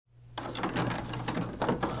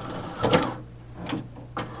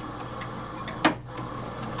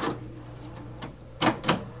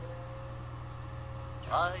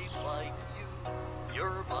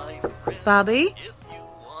Bobby?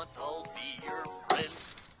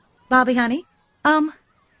 Bobby, honey,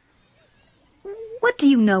 what do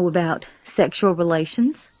you know about sexual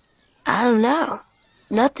relations? I don't know.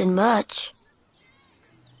 Nothing much.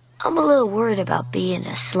 I'm a little worried about being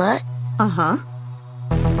a slut. Uh-huh.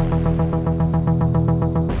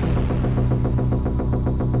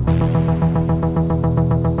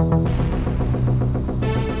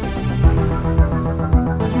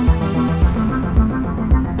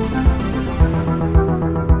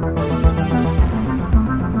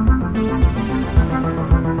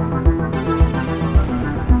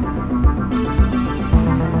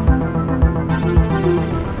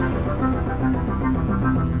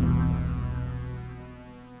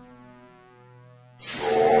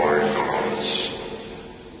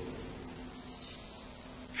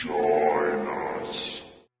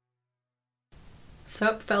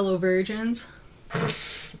 Sup, fellow virgins?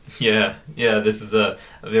 Yeah, this is a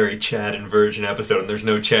very Chad and virgin episode, and there's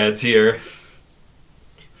no Chads here.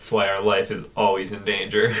 That's why our life is always in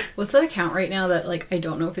danger. What's that account right now that, like, I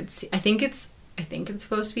don't know if it's... I think it's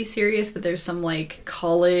supposed to be serious, but there's some, like,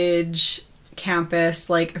 college campus,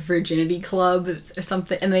 like, virginity club or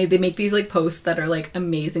something, and they make these, like, posts that are, like,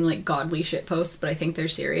 amazing, like, godly shit posts, but I think they're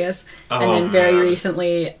serious. And then very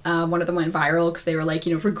recently, one of them went viral because they were like,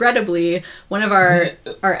 you know, regrettably, one of our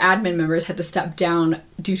admin members had to step down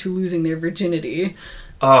due to losing their virginity.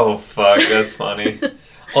 Oh, fuck, that's funny.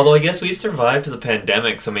 Although I guess we survived the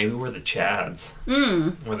pandemic, so maybe we're the Chads.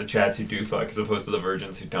 We're the Chads who do fuck, as opposed to the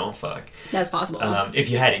virgins who don't fuck. That's possible. If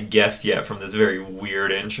you hadn't guessed yet from this very weird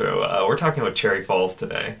intro, we're talking about Cherry Falls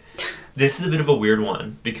today. This is a bit of a weird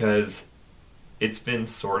one, because it's been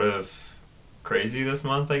sort of crazy this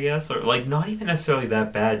month, I guess. Or, like, not even necessarily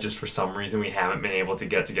that bad, just for some reason we haven't been able to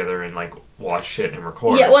get together and, like, watch shit and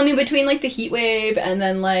record. Yeah, well, I mean, between, like, the heat wave and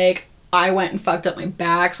then, like... I went and fucked up my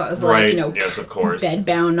back, so I was like, you know, yes, of course,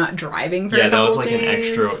 bedbound, not driving for a couple that was like days. an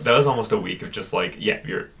extra. That was almost a week of just like,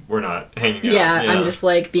 we're not hanging out. Yeah, I'm just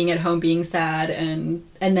like being at home, being sad, and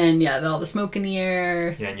then all the smoke in the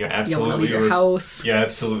air. Yeah, and you don't want to leave your house. You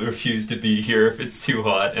absolutely refuse to be here if it's too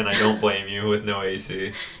hot, and I don't blame you with no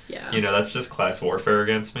AC. Yeah, you know, that's just class warfare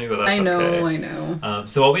against me, but that's okay. I know.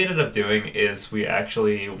 So what we ended up doing is we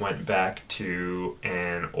actually went back to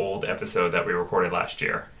an old episode that we recorded last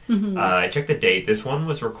year. Mm-hmm. I checked the date. This one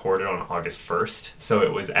was recorded on August 1st, so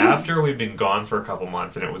it was after we'd been gone for a couple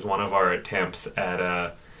months, and it was one of our attempts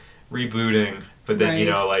at rebooting, but then,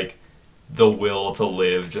 you know, like, the will to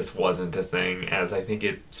live just wasn't a thing, as I think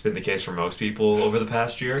it's been the case for most people over the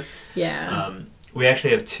past year. Yeah. We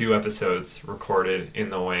actually have 2 episodes recorded in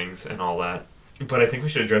the wings and all that. But I think we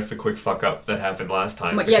should address the quick fuck up that happened last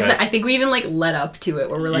time. Yeah, because I think we even like led up to it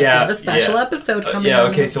where we're like, we have a special episode coming up.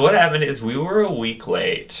 Okay, so what happened is we were a week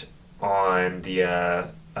late on the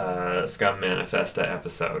Scum Manifesta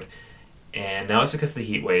episode. And that was because the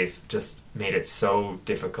heat wave just made it so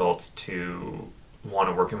difficult to want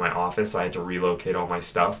to work in my office, so I had to relocate all my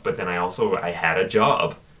stuff. But then I had a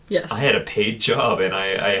job. Yes. I had a paid job, and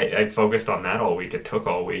I focused on that all week. It took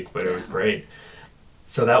all week, but it was great.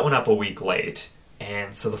 So that went up a week late,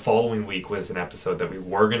 and so the following week was an episode that we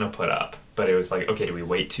were going to put up, but it was like, okay, do we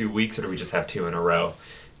wait 2 weeks, or do we just have 2 in a row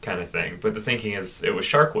kind of thing? But the thinking is it was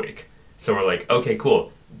Shark Week, so we're like, okay,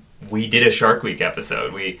 cool. We did a Shark Week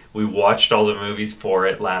episode. We watched all the movies for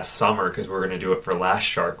it last summer because we were going to do it for last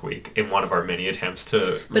Shark Week in one of our many attempts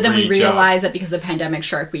to But then we realized that because the pandemic,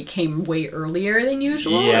 Shark Week came way earlier than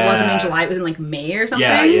usual. Yeah. It wasn't in July. It was in like May or something.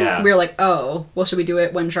 Yeah. So we were like, oh, well, should we do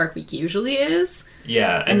it when Shark Week usually is?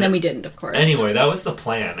 Yeah. And then we didn't, of course. Anyway, that was the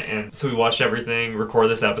plan. And so we watched everything, record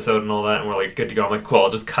this episode and all that, and we're like, good to go. I'm like, cool,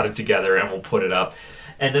 I'll just cut it together and we'll put it up.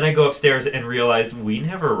 And then I go upstairs and realize we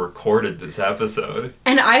never recorded this episode.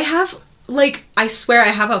 And I have... Like, I swear I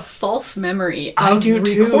have a false memory of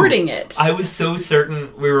recording it. I was so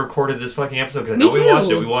certain we recorded this fucking episode because I know we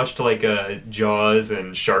watched it. We watched, like, Jaws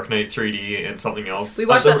and Shark Night 3D and something else. We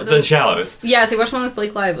watched the Shallows. Yes, we watched one with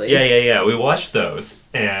Blake Lively. Yeah. We watched those,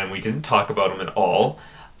 and we didn't talk about them at all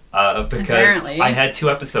because apparently. I had 2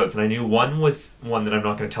 episodes, and I knew one was one that I'm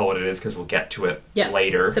not going to tell what it is because we'll get to it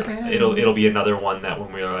later. Surprise. It'll be another one that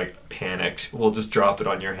when we're, like, panicked, we'll just drop it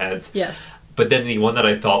on your heads. Yes. But then the one that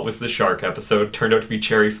I thought was the shark episode turned out to be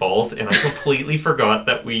Cherry Falls, and I completely forgot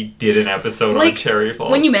that we did an episode on Cherry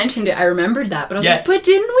Falls. When you mentioned it, I remembered that, but I was like, but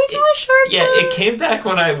didn't we do a shark one? Yeah, it came back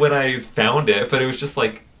when I found it, but it was just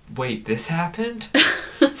like wait, this happened?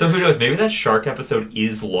 So who knows? Maybe that shark episode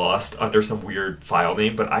is lost under some weird file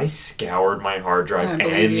name, but I scoured my hard drive I and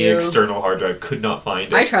believe the you. external hard drive, could not find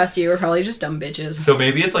it. I trust you. We're probably just dumb bitches. So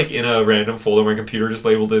maybe it's like in a random folder on my computer just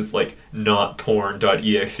labeled as like not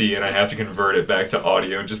porn.exe and I have to convert it back to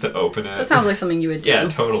audio just to open it. That sounds like something you would do. Yeah,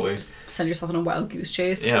 totally. Send yourself on a wild goose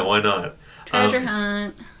chase. Yeah, why not? Treasure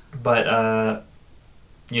hunt. But,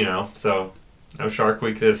 you know, so no Shark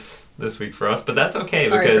Week this week for us, but that's okay.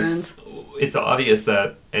 Sorry, because friends. it's obvious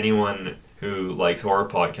that anyone who likes horror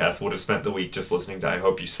podcasts would have spent the week just listening to I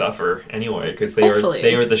Hope You Suffer anyway, because they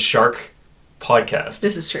Hopefully. are the shark podcast.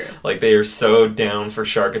 This is true. Like, they are so down for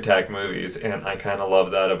shark attack movies, and I kind of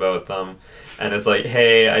love that about them. And it's like,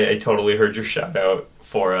 hey, I totally heard your shout out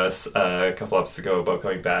for us a couple episodes ago about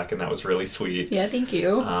coming back, and that was really sweet. Yeah, thank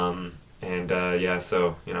you. Yeah,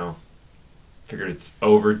 so, you know, figured it's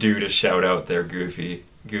overdue to shout out their goofy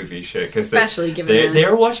shit. Especially given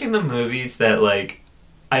they're watching the movies that, like,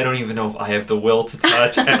 I don't even know if I have the will to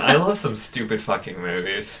touch, and I love some stupid fucking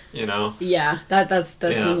movies, you know? Yeah, that's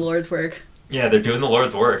Yeah. doing the Lord's work. Yeah, they're doing the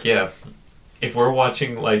Lord's work, yeah. If we're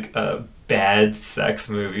watching, like, bad sex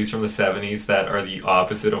movies from the 70s that are the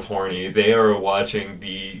opposite of horny, they are watching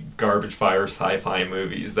the garbage fire sci-fi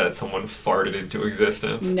movies that someone farted into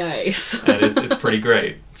existence. Nice. And it's pretty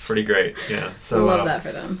great. It's pretty great, yeah. So, Love that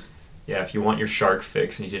for them. yeah, if you want your shark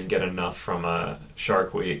fix and you didn't get enough from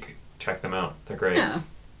Shark Week, check them out. They're great. Yeah.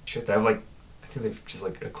 Shit, they have, like, I think they've just,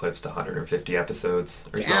 like, eclipsed 150 episodes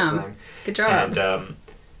or Damn. something. Good job. And,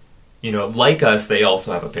 you know, like us, they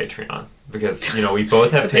also have a Patreon. Because, you know, we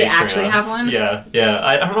both have So Patreons. they actually have one? Yeah.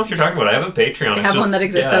 I don't know what you're talking about. I have a Patreon. They have one that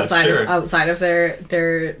exists sure. outside of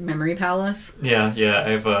their memory palace. Yeah.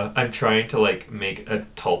 I'm trying to, like, make a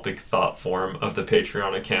Tulpic thought form of the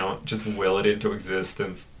Patreon account. Just will it into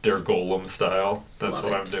existence, their Golem style. That's Love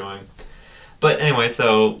what I'm it. doing. But anyway,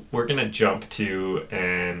 so we're going to jump to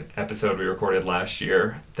an episode we recorded last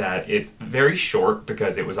year that it's very short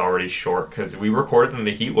because it was already short because we recorded in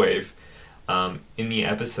the heat wave. In the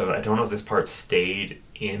episode, I don't know if this part stayed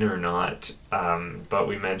in or not, but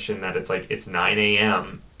we mentioned that it's 9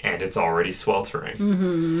 a.m. and it's already sweltering.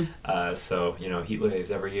 Mm-hmm. So, you know, heat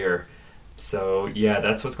waves every year. So, yeah,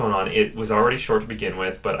 that's what's going on. It was already short to begin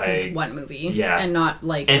with, but It's one movie. Yeah. And not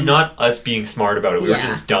like... And not us being smart about it. We were Yeah.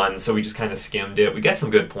 just done, so we just kind of skimmed it. We get some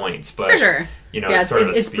good points, but... For sure. You know, yeah, it's sort of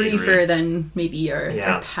a it's speed briefer read. than maybe your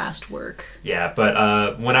Yeah. past work. Yeah,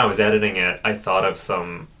 but when I was editing it, I thought of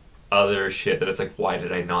some other shit that it's like, why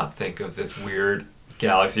did I not think of this weird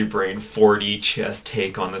Galaxy Brain 4D chess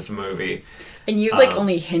take on this movie? And you've like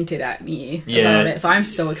only hinted at me about it, so I'm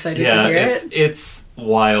so excited to hear it. It's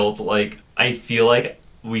wild. Like, I feel like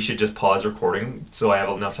we should just pause recording so I have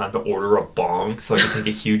enough time to order a bong so I can take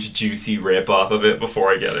a huge juicy rip off of it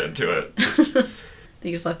before I get into it.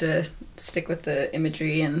 You just have to stick with the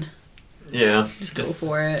imagery and Yeah, just go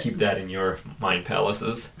for it. Keep that in your mind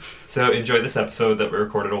palaces. So enjoy this episode that we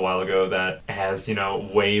recorded a while ago that has, you know,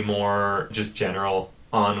 way more just general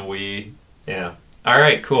ennui. Yeah. All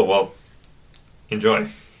right, cool. Well, enjoy.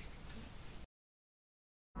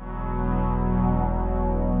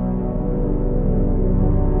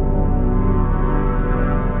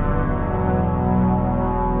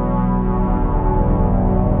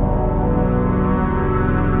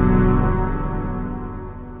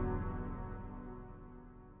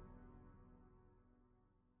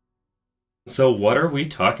 So what are we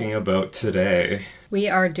talking about today? We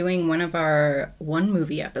are doing one of our one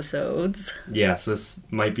movie episodes. Yes, this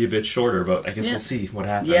might be a bit shorter, but I guess Yeah. we'll see what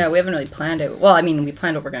happens. Yeah, we haven't really planned it. Well, I mean, we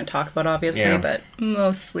planned what we're going to talk about, obviously, Yeah. but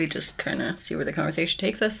mostly just kind of see where the conversation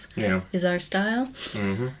takes us. Yeah. Is our style.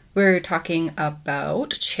 Mm-hmm. We're talking about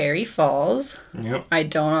Cherry Falls. Yep. I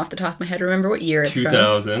don't off the top of my head remember what year it's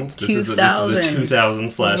 2000. from. This is a 2000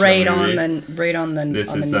 slasher right movie. Right on the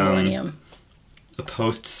This on the is, new millennium. A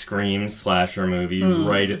post-Scream slasher movie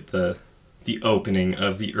right at the opening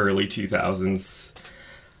of the early 2000s.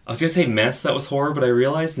 I was going to say mess that was horror, but I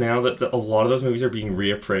realize now that a lot of those movies are being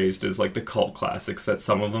reappraised as like the cult classics that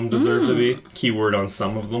some of them deserve to be. Keyword on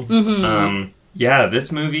some of them. Mm-hmm. Yeah,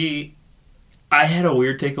 this movie, I had a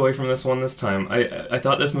weird takeaway from this one this time. I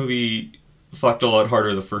thought this movie fucked a lot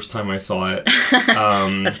harder the first time I saw it.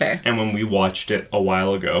 That's fair. And when we watched it a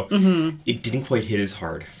while ago, it didn't quite hit as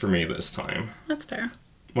hard for me this time. That's fair.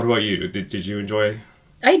 What about you? Did you enjoy?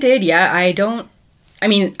 I did, yeah.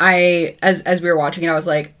 As we were watching it, I was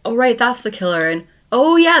like, oh, right, that's the killer, and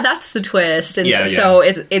oh, yeah, that's the twist. And Yeah, so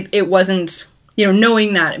it wasn't, you know,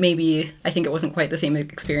 knowing that maybe, I think it wasn't quite the same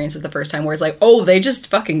experience as the first time, where it's like, oh, they just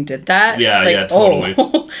fucking did that? Yeah, like, yeah, totally.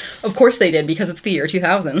 Oh, of course they did, because it's the year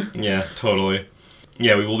 2000. Yeah, totally.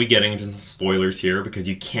 Yeah, we will be getting into some spoilers here because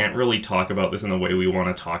you can't really talk about this in the way we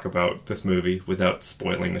want to talk about this movie without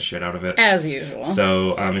spoiling the shit out of it. As usual.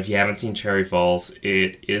 So, if you haven't seen Cherry Falls,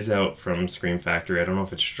 it is out from Scream Factory. I don't know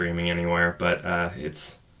if it's streaming anywhere, but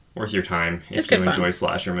it's worth your time if you enjoy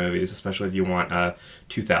slasher movies, especially if you want a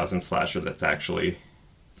 2000 slasher that's actually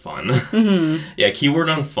fun. Mm-hmm. Yeah, keyword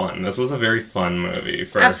on fun. This was a very fun movie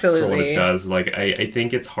for what it does. Like, I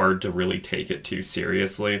think it's hard to really take it too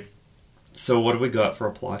seriously. So what have we got for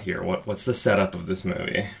a plot here? What's the setup of this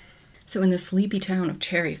movie? So in the sleepy town of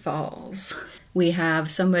Cherry Falls, we have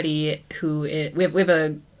somebody we have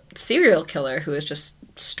a serial killer who has just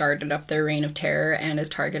started up their reign of terror and is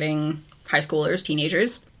targeting high schoolers,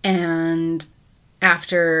 teenagers. And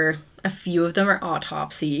after a few of them are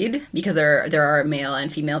autopsied, because there are male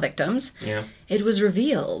and female victims, it was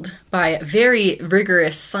revealed by very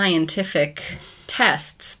rigorous scientific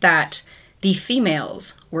tests that the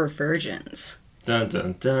females were virgins. Dun,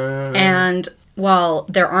 dun, dun. And while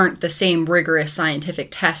there aren't the same rigorous scientific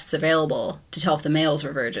tests available to tell if the males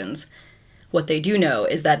were virgins, what they do know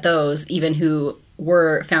is that those, even who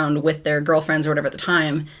were found with their girlfriends or whatever at the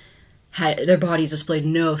time, their bodies displayed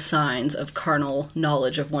no signs of carnal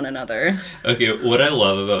knowledge of one another. Okay, what I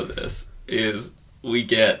love about this is we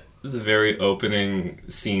get the very opening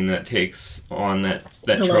scene that takes on that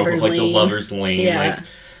trope of, like, the lover's lane. Yeah. Like,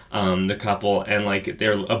 the couple, and, like,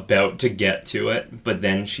 they're about to get to it, but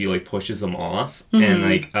then she, like, pushes them off. Mm-hmm. And,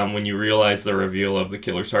 like, when you realize the reveal of the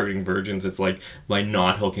killer targeting virgins, it's like, by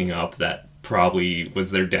not hooking up, that probably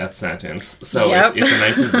was their death sentence. So it's a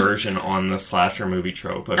nice inversion on the slasher movie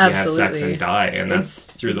trope of you have sex and die, and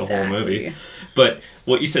that's through the whole movie. But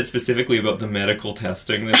what you said specifically about the medical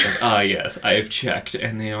testing, that's like, yes, I have checked,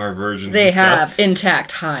 and they are virgins. They have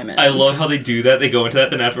intact hymens. I love how they do that. They go into that,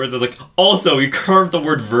 then afterwards it's like, also, you carved the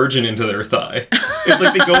word virgin into their thigh. It's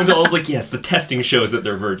like they go into all, like, yes, the testing shows that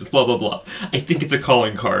they're virgins, blah, blah, blah. I think it's a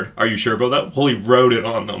calling card. Are you sure about that? Well, he wrote it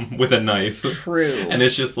on them with a knife. True. And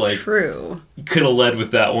it's just like, true. You could have led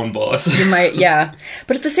with that one, boss. You might, yeah.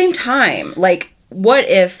 But at the same time, like, what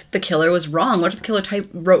if the killer was wrong? What if the killer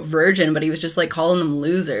wrote virgin, but he was just, like, calling them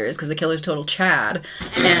losers because the killer's total Chad?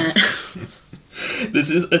 And this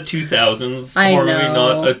is a 2000s horror movie,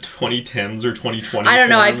 not a 2010s or 2020s I don't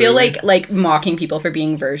know. I feel movie. like mocking people for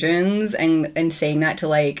being virgins and saying that to,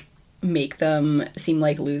 like, make them seem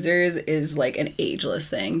like losers is, like, an ageless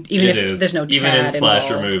thing. Even if there's no Chad even in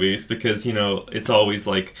slasher involved. Movies, because, you know, it's always,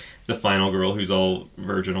 like, the final girl who's all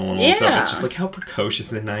virginal and all that stuff. It's just like, how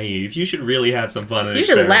precocious and naive. You should really have some fun and you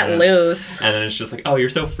should let loose. And then it's just like, oh, you're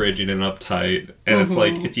so frigid and uptight. And it's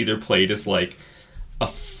like, it's either played as, like, a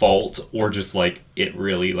fault or just, like, it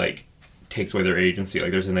really, like, takes away their agency.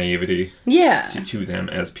 Like, there's a naivety to them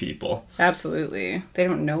as people. Absolutely. They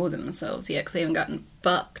don't know themselves yet because they haven't gotten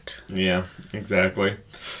fucked. Yeah, exactly.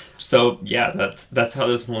 So, yeah, that's how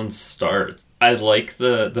this one starts. I like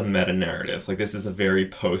the meta-narrative. Like, this is a very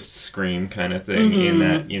post-Scream kind of thing in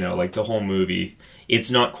that, you know, like, the whole movie,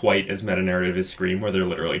 it's not quite as meta-narrative as Scream, where they're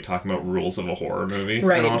literally talking about rules of a horror movie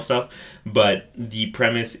and all that stuff. But the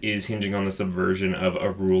premise is hinging on the subversion of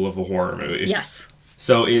a rule of a horror movie. Yes.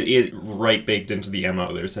 So it right baked into the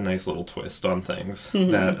MO. There's a nice little twist on things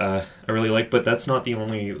that I really like. But that's not the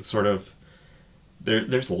only sort of...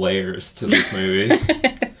 There's layers to this movie.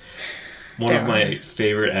 One of my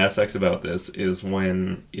favorite aspects about this is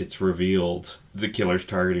when it's revealed the killer's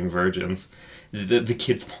targeting virgins, the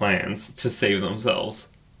kids' plans to save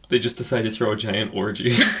themselves. They just decide to throw a giant orgy.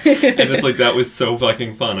 And it's like, that was so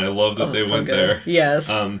fucking fun. I love that they went there. Yes.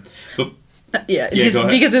 But just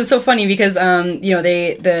because it's so funny because, you know,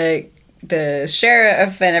 the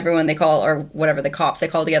sheriff and everyone they call, or whatever, the cops, they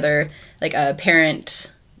call together, like, a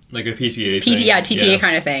parent... Like a PTA thing. PTA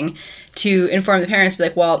kind of thing. To inform the parents, be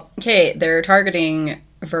like, well, okay, they're targeting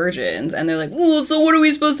virgins, and they're like, well, so what are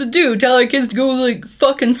we supposed to do? Tell our kids to go, like,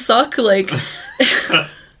 fucking suck? Like, I'm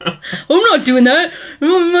not doing that.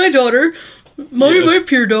 My daughter, my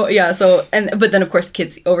pure daughter. Yeah, so, but then, of course,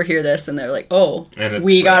 kids overhear this, and they're like, oh,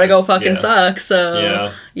 we gotta go fucking suck,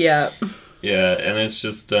 so, yeah. Yeah, and it's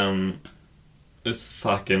just, this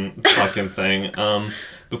fucking thing.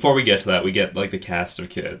 Before we get to that, we get, like, the cast of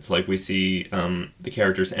kids. Like, we see the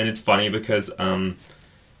characters. And it's funny because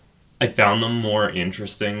I found them more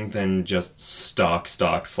interesting than just stock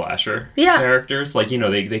slasher characters. Like, you know,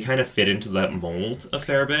 they kind of fit into that mold a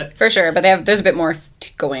fair bit. For sure, but there's a bit more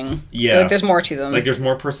going. Yeah. Like, there's more to them. Like, there's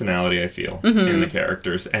more personality, I feel, in the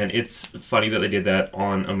characters. And it's funny that they did that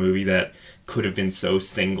on a movie that could have been so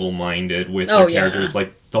single-minded with their characters.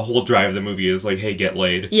 Like, the whole drive of the movie is like, hey, get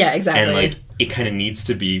laid. Yeah, exactly. And, like, it kind of needs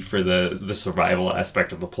to be for the survival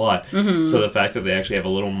aspect of the plot. So the fact that they actually have a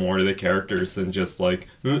little more to the characters than just like,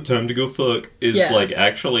 time to go fuck is Yeah. like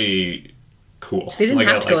actually cool. They didn't Like,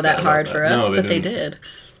 have I to like go that about hard that. for us, No, but they didn't. did.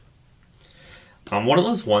 One of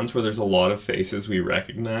those ones where there's a lot of faces we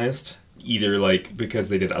recognized, either like because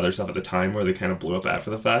they did other stuff at the time where they kind of blew up after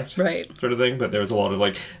the fact, Right. sort of thing. But there was a lot of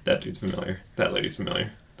like, that dude's familiar, that lady's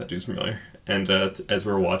familiar, that dude's familiar. And as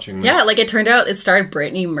we were watching this, Yeah, like it turned out it starred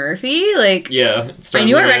Brittany Murphy. Like, yeah, it I started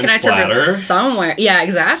knew I with recognized her Platter. from somewhere. Yeah,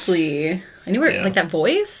 exactly. I knew her, Yeah. like that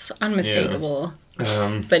voice, unmistakable.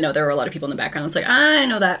 But no, there were a lot of people in the background. It's like, I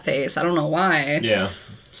know that face. I don't know why. Yeah.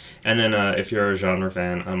 And then if you're a genre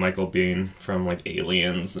fan, Michael Biehn from like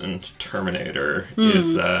Aliens and Terminator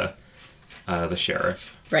is the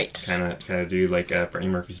sheriff. Right. Kind of dude, like Brittany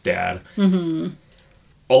Murphy's dad. Mm-hmm.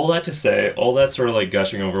 All that to say, all that sort of like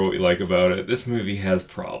gushing over what we like about it, this movie has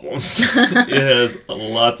problems. It has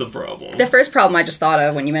lots of problems. The first problem I just thought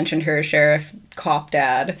of when you mentioned her sheriff cop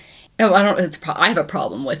dad. Oh, I don't. I have a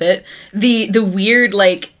problem with it. The weird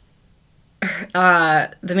like,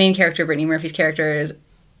 the main character, Brittany Murphy's character, is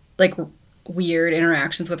like weird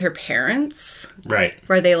interactions with her parents, Right.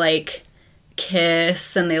 where they like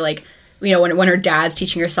kiss and they like, you know, when her dad's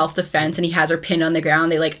teaching her self-defense and he has her pinned on the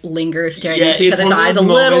ground, they like linger staring into each it's other's one of eyes those a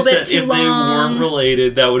little moments bit that too if they long. weren't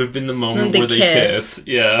related, that would have been the moment They where they kiss. kiss.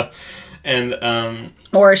 Yeah. And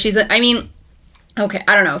Or she's, I mean, okay,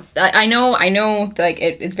 I don't know. I know, like,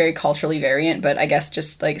 it's very culturally variant, but I guess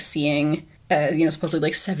just, like, seeing, you know, supposedly,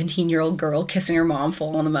 like, 17-year-old girl kissing her mom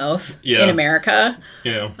full on the mouth Yeah. in America,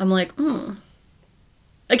 yeah. I'm like,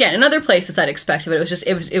 Again, in other places I'd expect, but it was just,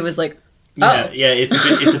 it was like, Yeah, oh. yeah,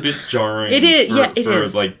 it's a bit jarring. It is, for, yeah, it for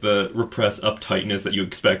is. like the repressed uptightness that you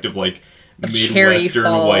expect of like Of Cherry Midwestern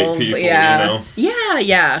Falls, white people, yeah. you know.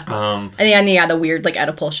 Yeah. Um, And then, yeah, the weird, like,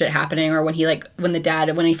 Oedipal shit happening, or when he, like, when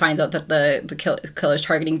he finds out that the killer's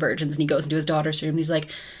targeting virgins, and he goes into his daughter's room, and he's like,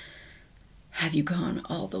 have you gone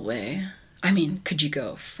all the way? I mean, could you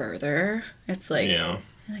go further? It's like, yeah,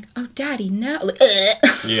 like, oh, daddy, no. Like,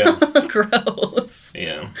 yeah, gross.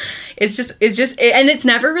 yeah, It's just, and it's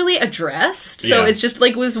never really addressed, so Yeah. it's just,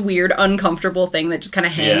 like, this weird, uncomfortable thing that just kind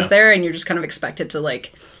of hangs Yeah. there, and you're just kind of expected to,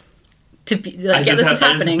 like, to be, like, I yeah, just this have, is I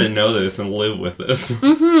just happening. have to know this and live with this.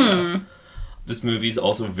 Mm-hmm. This movie's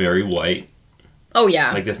also very white. Oh,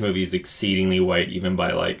 yeah. Like this movie is exceedingly white, even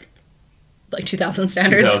by like 2000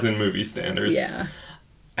 standards. 2000 movie standards. Yeah.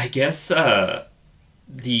 I guess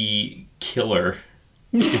the killer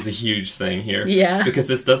is a huge thing here. Yeah. Because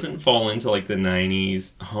this doesn't fall into like the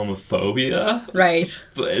 90s homophobia, Right.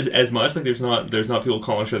 but as much like there's not people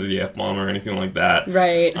calling each other the F-bomb or anything like that.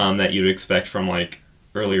 Right. That you'd expect from like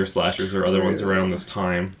earlier slashers or other ones around this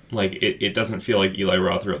time. Like it doesn't feel like Eli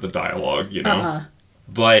Roth wrote the dialogue, you know.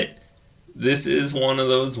 But this is one of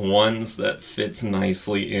those ones that fits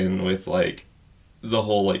nicely in with like the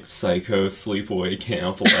whole like psycho sleepaway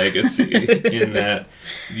camp legacy in that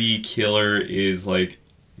the killer is like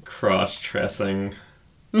cross-dressing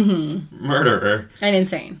murderer. And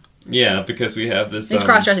insane. Yeah, because we have this He's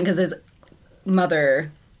cross-dressing because his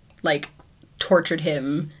mother, like, tortured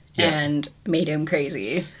him Yeah. and made him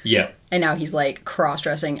crazy. Yeah. And now he's, like,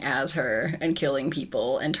 cross-dressing as her and killing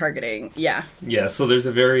people and targeting. Yeah. Yeah, so there's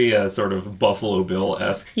a very sort of Buffalo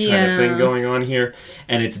Bill-esque kind Yeah. of thing going on here,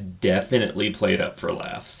 and it's definitely played up for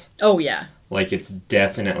laughs. Oh, yeah. Like, it's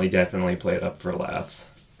definitely played up for laughs.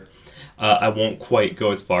 I won't quite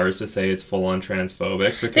go as far as to say it's full-on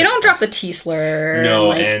transphobic. Because They don't drop the T-slur. No,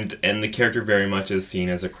 like, and the character very much is seen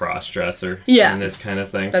as a cross-dresser Yeah. in this kind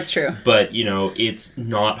of thing. That's true. But, you know, it's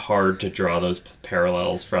not hard to draw those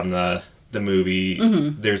parallels from the movie.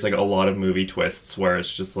 Mm-hmm. There's, like, a lot of movie twists where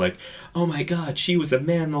it's just like, oh my god, she was a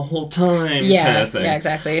man the whole time, Yeah. kind of thing. Yeah,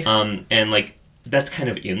 exactly. And, like, that's kind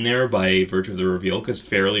of in there by virtue of the reveal, because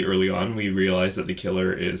fairly early on we realize that the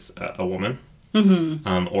killer is a woman.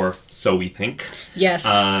 Mm-hmm. Or so we think. Yes.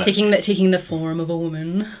 Taking the form of a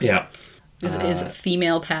woman Yeah. is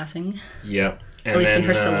female passing. Yeah. And At least in then,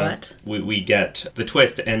 her silhouette. We get the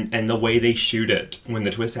twist, and the way they shoot it when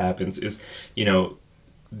the twist happens is, you know,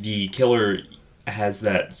 the killer has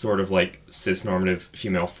that sort of like cis-normative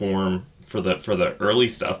female form for the early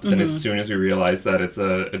stuff, but then as soon as we realize that it's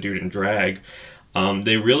a dude in drag,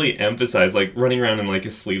 they really emphasize like running around in like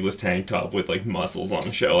a sleeveless tank top with like muscles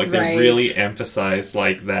on show. Like Right. they really emphasize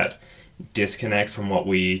like that disconnect from what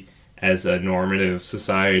we as a normative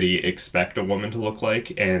society expect a woman to look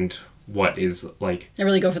like and what is like. I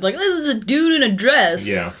really go for like, this is a dude in a dress.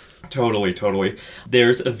 Yeah, totally.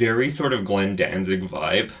 There's a very sort of Glenn Danzig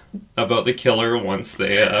vibe about the killer once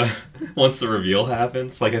they once the reveal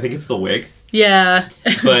happens. Like I think it's the wig. Yeah.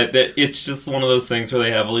 But it's just one of those things where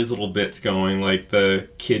they have all these little bits going, like the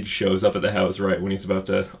kid shows up at the house right when he's about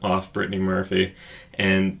to off Brittany Murphy,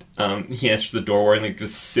 and he answers the door wearing like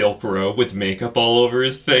this silk robe with makeup all over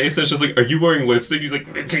his face. And it's just like, are you wearing lipstick? He's like,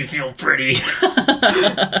 makes me feel pretty.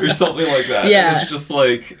 Or something like that. Yeah. And it's just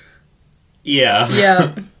like, yeah.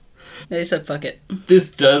 Yeah. They said, fuck it.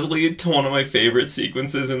 This does lead to one of my favorite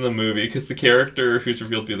sequences in the movie, because the character who's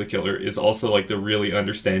revealed to be the killer is also like the really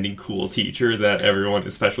understanding, cool teacher that everyone,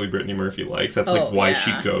 especially Brittany Murphy, likes. That's like why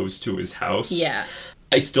she goes to his house. Yeah.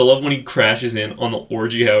 I still love when he crashes in on the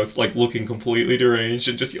orgy house, like looking completely deranged,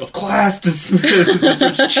 and just yells, "Class dismissed," and just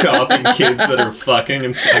starts chopping kids that are fucking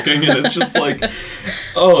and sucking, and it's just like,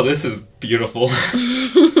 oh, this is beautiful.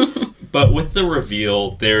 But with the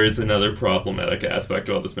reveal, there is another problematic aspect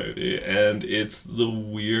about this movie, and it's the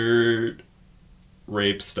weird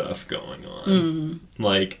rape stuff going on.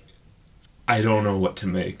 Like, I don't know what to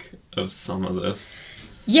make of some of this.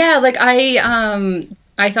 Yeah, like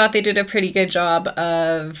I thought they did a pretty good job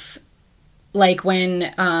of, like,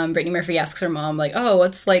 when Brittany Murphy asks her mom, like, oh,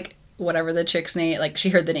 what's, like, whatever the chick's name, like, she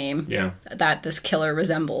heard the name that this killer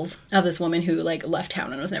resembles, of this woman who, like, left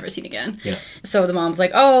town and was never seen again. Yeah. So the mom's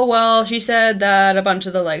like, oh, well, she said that a bunch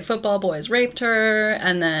of the, like, football boys raped her,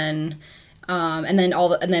 and then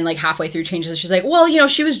like halfway through changes, she's like, well, you know,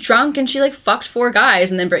 she was drunk and she, like, fucked 4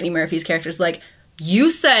 guys, and then Brittany Murphy's character's like,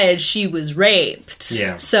 you said she was raped.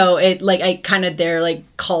 Yeah. So it, like, I kind of there, like,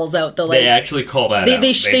 calls out the, like... They actually call that out.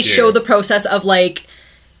 They show the process of, like,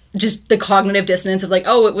 just the cognitive dissonance of, like,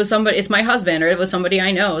 oh, it was somebody, it's my husband, or it was somebody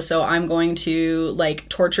I know, so I'm going to, like,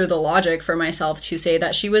 torture the logic for myself to say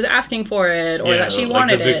that she was asking for it, or that she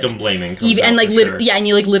wanted the it. victim blaming comes And, like, sure. yeah, and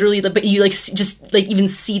you, like, literally, but you, like, just, like, even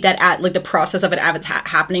see that at, like, the process of it as it's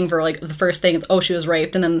happening for, like, the first thing is, oh, she was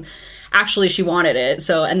raped, and then actually she wanted it,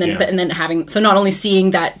 so, and then, and then having, so not only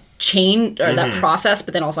seeing that chain, or that process,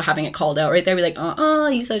 but then also having it called out right there, be like,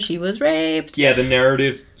 you said she was raped. Yeah, the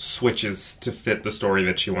narrative switches to fit the story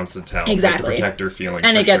that she wants to tell. Exactly. Like, to protect her feelings.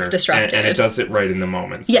 And it gets disrupted. And it does it right in the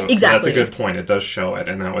moment. So, yeah, exactly. So that's a good point. It does show it,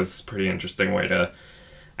 and that was a pretty interesting way to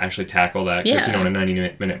actually tackle that. Because, you know, in a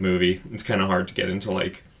 90-minute movie, it's kind of hard to get into,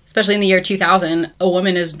 like... Especially in the year 2000, a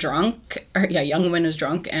woman is drunk, or a young woman is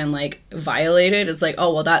drunk and, like, violated. It's like,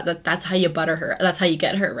 oh, well, that's how you butter her. That's how you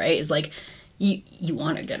get her, right? It's like... You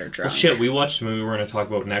want to get her drunk. Well, shit, we watched a movie we're going to talk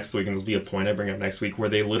about next week, and there'll be a point I bring up next week where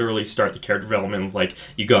they literally start the character development with, like,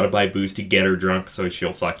 you gotta buy booze to get her drunk so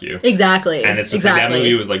she'll fuck you. Exactly. And it's just like, that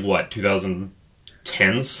movie was, like, what,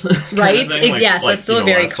 2010s? Right? Like, yes, that's still a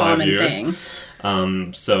very common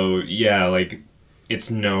thing. So, yeah, like,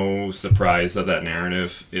 it's no surprise that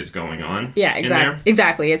narrative is going on. Yeah,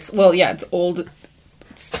 exactly. It's, well, yeah, it's old.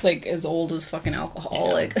 It's, like, as old as fucking alcohol.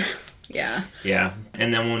 Yeah. Like... Yeah. Yeah.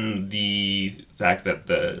 And then when the fact that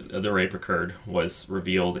the rape occurred was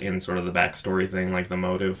revealed in sort of the backstory thing, like the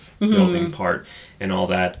motive building part and all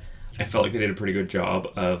that, I felt like they did a pretty good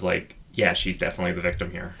job of, like, yeah, she's definitely the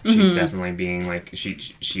victim here. She's definitely being, like,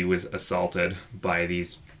 she was assaulted by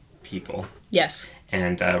these people. Yes.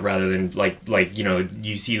 And rather than, like you know,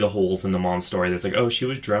 you see the holes in the mom's story that's like, oh, she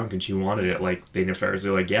was drunk and she wanted it. Like, they nefariously,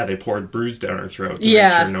 like, yeah, they poured brews down her throat to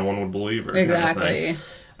make sure no one would believe her. Exactly. Kind of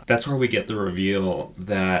thing. That's where we get the reveal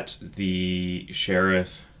that the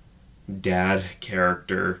sheriff dad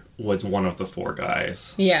character was one of the 4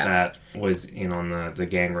 guys that was in on the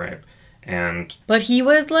gang rape. But he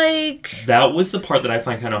was like... That was the part that I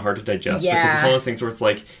find kind of hard to digest. Because it's one of those things where it's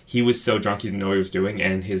like, he was so drunk he didn't know what he was doing,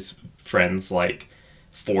 and his friends, like,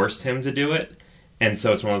 forced him to do it. And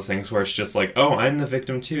so it's one of those things where it's just like, oh, I'm the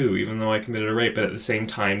victim too, even though I committed a rape. But at the same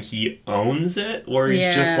time, he owns it, or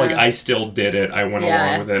he's just like, I still did it. I went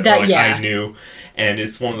along with it. I knew. And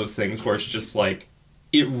it's one of those things where it's just like,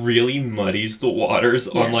 it really muddies the waters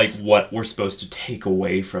on, like, what we're supposed to take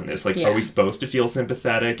away from this. Like, are we supposed to feel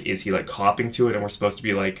sympathetic? Is he, like, hopping to it and we're supposed to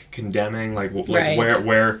be, like, condemning? Like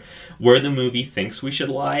where the movie thinks we should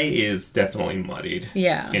lie is definitely muddied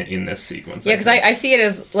in this sequence. Yeah, because I see it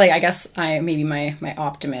as, like, I guess maybe my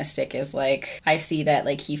optimistic is, like, I see that,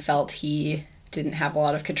 like, he felt he didn't have a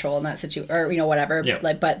lot of control in that situation, or, you know, whatever.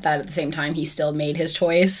 Like, but that at the same time, he still made his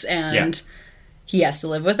choice, and... he has to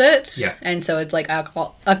live with it. Yeah. And so it's like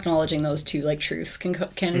acknowledging those two, like, truths can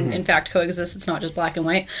in fact coexist. It's not just black and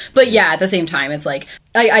white. But yeah, at the same time, it's like,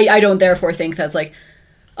 I don't therefore think that's like,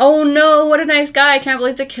 oh no, what a nice guy. I can't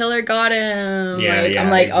believe the killer got him. Yeah, I'm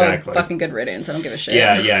like, exactly. Oh, fucking good riddance. I don't give a shit.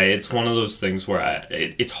 Yeah. It's one of those things where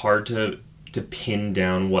it's hard to pin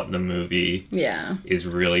down what the movie is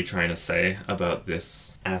really trying to say about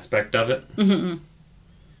this aspect of it.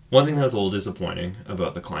 One thing that was a little disappointing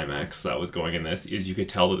about the climax that was going in this is you could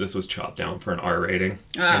tell that this was chopped down for an R rating.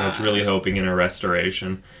 And I was really hoping in a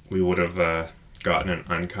restoration we would have gotten an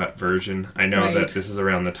uncut version. I know Right. that this is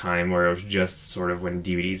around the time where it was just sort of when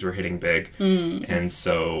DVDs were hitting big. And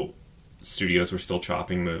so studios were still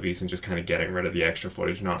chopping movies and just kind of getting rid of the extra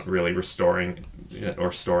footage, not really restoring it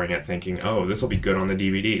or storing it thinking, oh, this will be good on the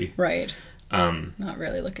DVD. Right. Not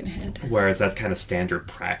really looking ahead. Whereas that's kind of standard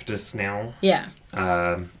practice now. Yeah.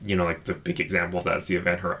 Like the big example of that is the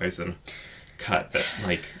Event Horizon cut that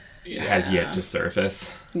like has yet to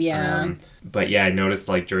surface. Yeah. But yeah, I noticed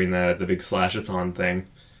like during the big slashathon thing,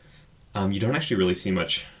 you don't actually really see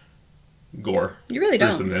much gore. You really don't.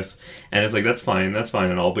 Gruesomeness. And it's like that's fine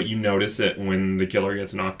and all, but you notice it when the killer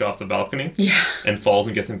gets knocked off the balcony. Yeah. And falls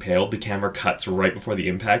and gets impaled. The camera cuts right before the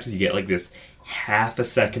impact, so you get like this half a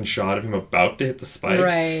second shot of him about to hit the spike.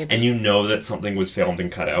 Right. And you know that something was filmed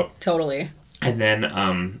and cut out. Totally. And then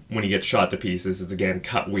when he gets shot to pieces, it's again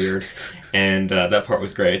cut weird, and that part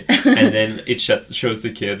was great. And then it shows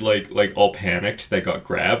the kid like all panicked that got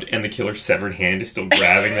grabbed, and the killer's severed hand is still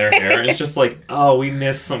grabbing their hair, and it's just like, oh, we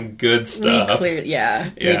missed some good stuff. We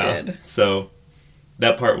did. So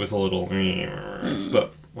that part was a little,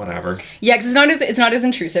 but whatever. Yeah, because it's not as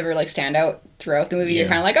intrusive or like stand out throughout the movie. You're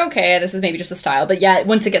kind of like, okay, this is maybe just a style. But yeah,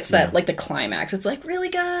 once it gets to that like the climax, it's like, really,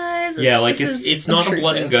 guys? It's not a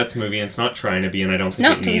blood and guts movie. And it's not trying to be, and I don't think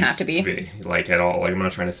it doesn't needs have to be like at all. Like I'm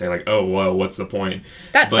not trying to say like, oh, whoa, what's the point?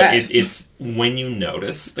 But it's when you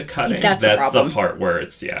notice the cutting. That's the part where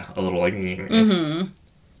it's a little like.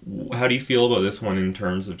 How do you feel about this one in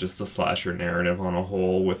terms of just the slasher narrative on a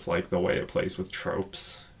whole, with like the way it plays with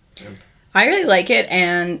tropes? I really like it,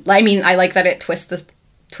 and I mean, I like that it twists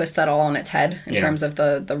that all on its head in terms of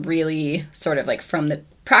the really sort of like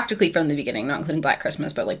practically from the beginning, not including Black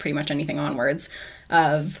Christmas, but like pretty much anything onwards,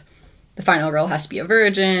 of the final girl has to be a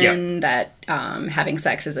virgin, that having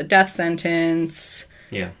sex is a death sentence.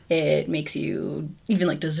 Yeah. It makes you even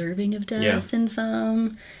like deserving of death in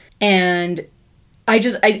some. And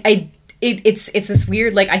it's this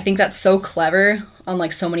weird, like, I think that's so clever on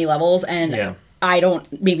like so many levels, and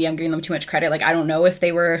maybe I'm giving them too much credit. Like, I don't know if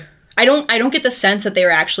they were, I don't get the sense that they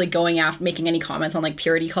were actually going after making any comments on like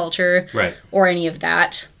purity culture or any of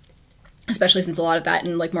that, especially since a lot of that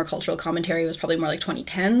in like more cultural commentary was probably more like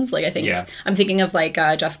 2010s. Like, I think I'm thinking of like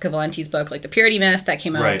Jessica Valenti's book, like The Purity Myth, that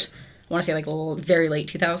came out, I want to say like very late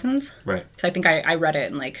 2000s. Right. I think I read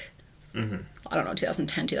it in like, I don't know,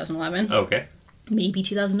 2010, 2011. Okay. Maybe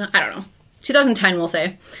 2009. I don't know. 2010, we'll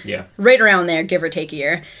say. Yeah. Right around there, give or take a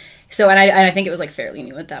year. So, and I think it was, like, fairly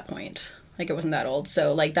new at that point. Like, it wasn't that old.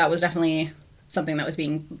 So, like, that was definitely something that was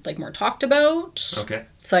being, like, more talked about. Okay.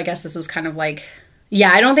 So, I guess this was kind of, like...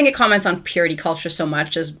 Yeah, I don't think it comments on purity culture so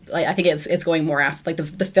much as... Like, I think it's going more after... Like,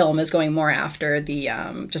 the film is going more after the,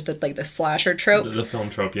 just the, like, the slasher trope. The film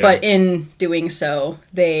trope, yeah. But in doing so,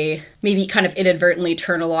 they maybe kind of inadvertently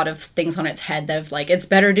turn a lot of things on its head that of, like, it's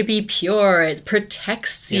better to be pure, it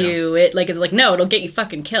protects you, it, like, is like, no, it'll get you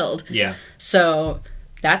fucking killed. Yeah. So...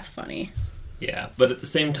 That's funny. Yeah, but at the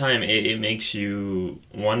same time, it makes you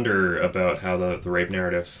wonder about how the rape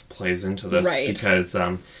narrative plays into this. Right. Because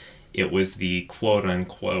it was the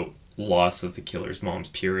quote-unquote loss of the killer's mom's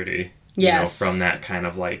purity. Yes. From that kind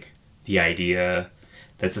of, like, the idea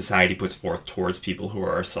that society puts forth towards people who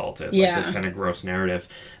are assaulted. Yeah. Like, this kind of gross narrative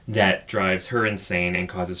that drives her insane and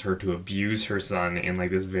causes her to abuse her son in,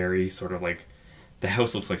 like, this very sort of, like... The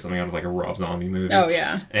house looks like something out of, like, a Rob Zombie movie. Oh,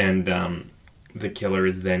 yeah. And, the killer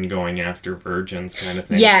is then going after virgins kind of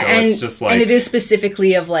thing. Yeah, so it's just like... And it is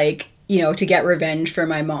specifically of, like, to get revenge for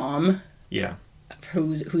my mom. Yeah.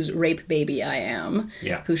 Whose rape baby I am.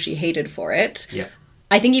 Yeah. Who she hated for it. Yeah.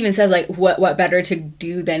 I think even says, like, what better to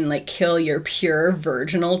do than, like, kill your pure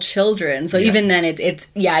virginal children. So even then it's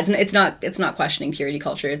not questioning purity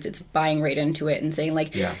culture. It's buying right into it and saying,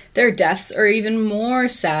 like, their deaths are even more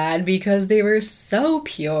sad because they were so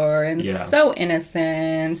pure and so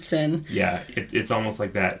innocent. And it's almost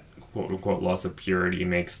like that quote unquote loss of purity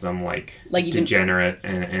makes them like degenerate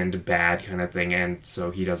and bad kind of thing, and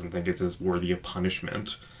so he doesn't think it's as worthy of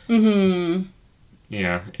punishment. Mm-hmm.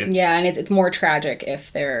 Yeah, and it's more tragic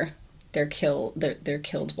if they're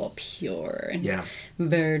killed while pure and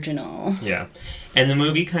virginal. Yeah, and the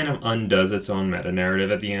movie kind of undoes its own meta narrative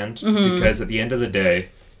at the end, because at the end of the day,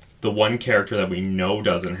 the one character that we know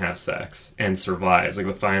doesn't have sex and survives, like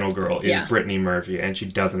the final girl, is Brittany Murphy, and she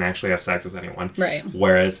doesn't actually have sex with anyone. Right.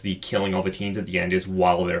 Whereas the killing all the teens at the end is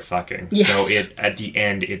while they're fucking. Yes. So at the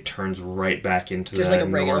end it turns right back into just the like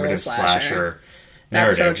normative slasher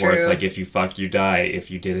narrative, where it's like, if you fuck, you die.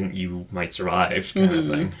 If you didn't, you might survive, kind of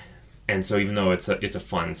thing. And so even though it's a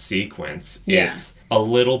fun sequence, Yeah. it's a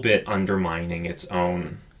little bit undermining its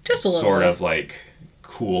own Just a little sort bit. of like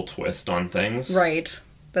cool twist on things. Right.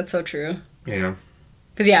 That's so true. Yeah.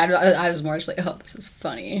 Because yeah, I was more just like, oh, this is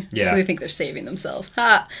funny. Yeah. They think they're saving themselves.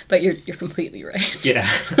 Ha! But you're completely right. Yeah.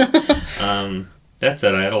 That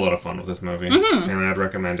said, I had a lot of fun with this movie, and I'd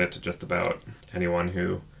recommend it to just about anyone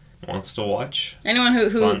who wants to watch. Anyone who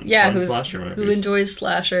Fun slasher who movies. enjoys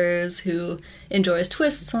slashers, who enjoys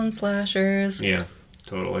twists on slashers, Yeah,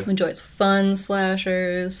 totally. who enjoys fun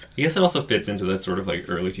slashers. I guess it also fits into that sort of like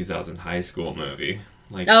early 2000s high school movie.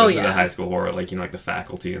 Like, Oh, especially yeah. the high school horror, like, like The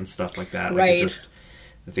Faculty and stuff like that. Like, Right. It just,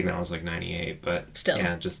 I think that was like 98, but Still.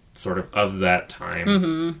 yeah, just sort of that time.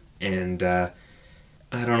 Mm-hmm. And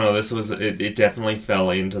I don't know, it definitely fell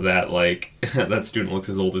into that, like, that student looks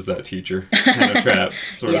as old as that teacher kind of trap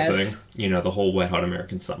sort Yes. of thing. You know, the whole Wet Hot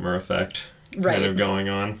American Summer effect Right. kind of going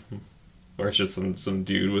on. Or it's just some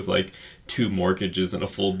dude with, like, 2 mortgages and a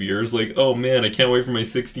full beer is like, oh man, I can't wait for my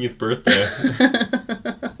 16th birthday.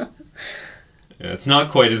 Yeah, it's not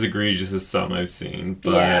quite as egregious as some I've seen,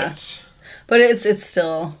 but Yeah. But it's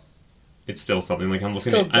still it's still something. Like, I'm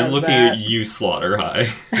looking Still at does that. at you, Slaughter High.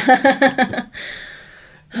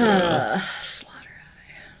 slaughter.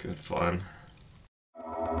 Good fun.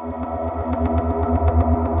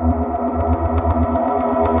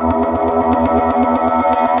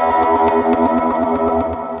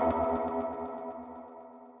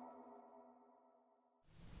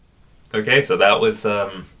 Okay, so that was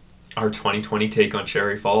our 2020 take on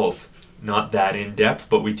Cherry Falls. Not that in depth,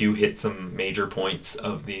 but we do hit some major points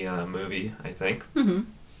of the movie, I think. Mm-hmm.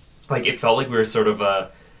 Like, it felt like we were sort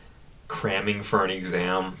of cramming for an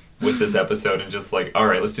exam with this episode and just like, all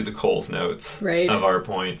right, let's do the Coles notes Right. of our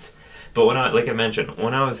points. But like I mentioned,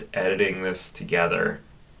 when I was editing this together,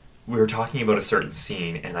 we were talking about a certain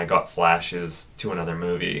scene, and I got flashes to another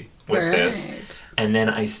movie with this. Right. And then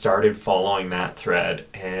I started following that thread.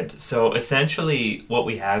 And so essentially what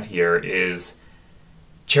we have here is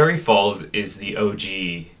Cherry Falls is the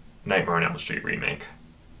OG Nightmare on Elm Street remake.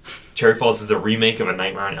 Cherry Falls is a remake of A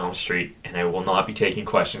Nightmare on Elm Street, and I will not be taking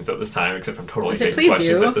questions at this time, except I'm totally I said, taking "Please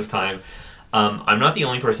questions do." at this time. I'm not the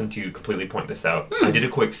only person to completely point this out. I did a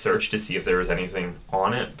quick search to see if there was anything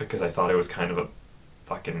on it, because I thought it was kind of a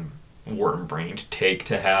fucking worm-brained take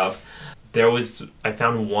to have. I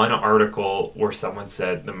found one article where someone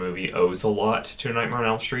said the movie owes a lot to A Nightmare on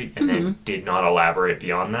Elm Street, and then did not elaborate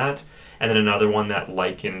beyond that. And then another one that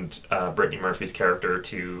likened Brittany Murphy's character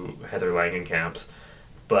to Heather Langenkamp's,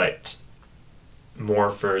 but more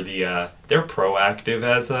for the they're proactive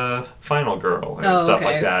as a final girl and stuff okay.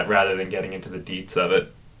 like that, rather than getting into the deets of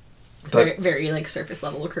it. It's But very, very like surface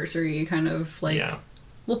level cursory kind of like yeah.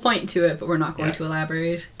 we'll point to it, but we're not going Yes. to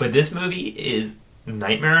elaborate. But this movie is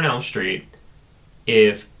Nightmare on Elm Street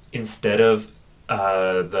if instead of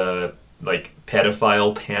the like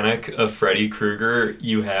pedophile panic of Freddy Krueger,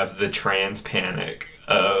 you have the trans panic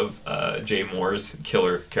of Jay Moore's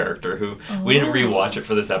killer character, who we didn't rewatch it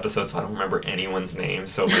for this episode, so I don't remember anyone's name,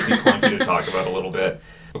 so it might be clunky to talk about a little bit.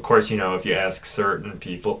 Of course, you know, if you ask certain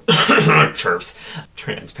people, turfs,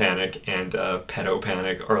 trans panic and pedo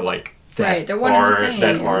panic are like that Right, they're one and the same.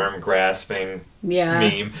 that arm grasping Yeah.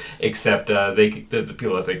 meme, except the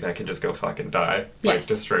people that think that can just go fucking die. Like, Yes.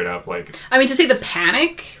 just straight up, like, I mean, to say the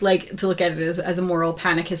panic, like to look at it as a moral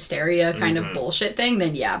panic hysteria kind of bullshit thing,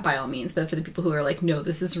 then yeah, by all means. But for the people who are like, no,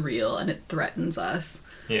 this is real and it threatens us,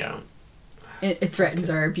 yeah. it threatens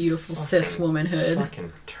our beautiful cis womanhood.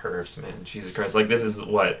 Fucking turfs, man. Jesus Christ. Like, this is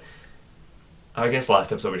what... I guess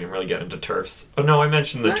last episode we didn't really get into turfs. Oh, no, I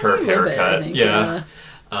mentioned the A turf little bit, I haircut. think, yeah.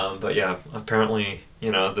 But yeah, apparently, you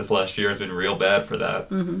know, this last year has been real bad for that.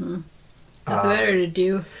 Nothing better to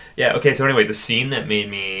do. Yeah, okay, so anyway, the scene that made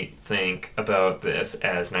me think about this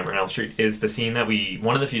as Nightmare on Elm Street is the scene that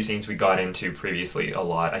one of the few scenes we got into previously a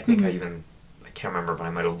lot. I think I can't remember, but I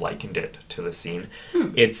might have likened it to the scene.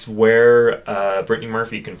 It's where Brittany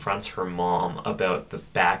Murphy confronts her mom about the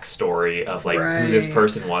backstory of, like, who this Right.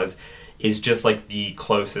 person was, is just, like, the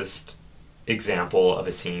closest example of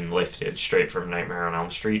a scene lifted straight from Nightmare on Elm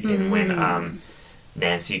Street, and when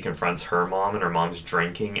Nancy confronts her mom and her mom's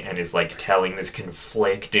drinking and is like telling this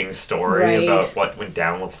conflicting story Right. about what went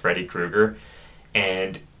down with Freddy Krueger,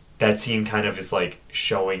 and that scene kind of is like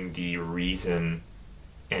showing the reason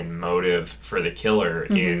and motive for the killer.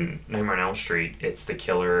 In Nightmare on Elm Street, it's the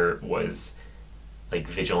killer was like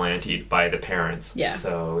vigilanted by the parents, Yeah.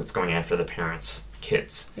 so it's going after the parents'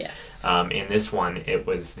 kids. Yes. In this one, it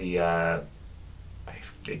was the I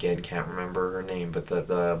again can't remember her name, but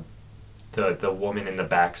the the woman in the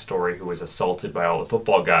backstory who was assaulted by all the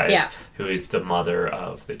football guys, Yeah. who is the mother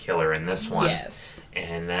of the killer in this one. Yes.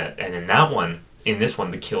 And in this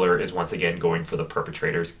one, the killer is once again going for the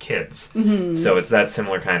perpetrator's kids. Mm-hmm. So it's that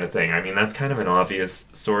similar kind of thing. I mean, that's kind of an obvious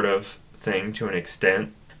sort of thing to an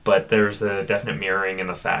extent, but there's a definite mirroring in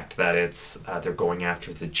the fact that it's they're going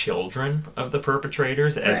after the children of the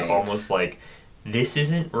perpetrators as Right. almost like, this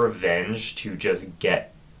isn't revenge to just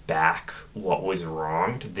get back what was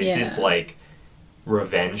wronged. This is Yeah. like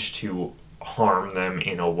revenge to harm them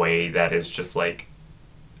in a way that is just like,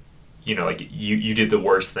 you know, like you did the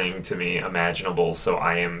worst thing to me imaginable, so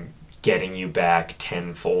I am getting you back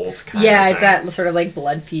tenfold kind Yeah, of it's thing. that sort of like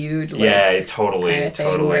blood feud. Like, Yeah, totally, kind of thing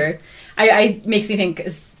totally. where I makes me think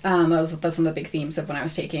that's one of the big themes of when I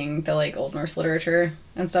was taking the like Old Norse literature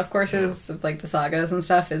and stuff courses of like the sagas and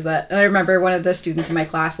stuff, is that, and I remember one of the students in my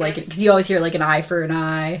class, like, because you always hear like an eye for an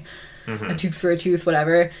eye, a tooth for a tooth,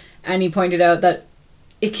 whatever, and he pointed out that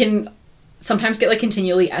it can sometimes get like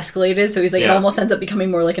continually escalated, so he's like, it Yeah. almost ends up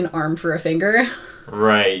becoming more like an arm for a finger.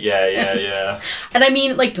 Right, yeah. And I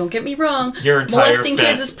mean, like, don't get me wrong, Your entire molesting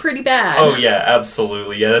kids is pretty bad. Oh yeah,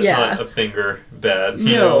 absolutely. Yeah, that's Yeah. not a finger bad.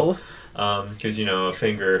 No. Because a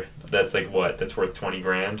finger, that's like what? That's worth 20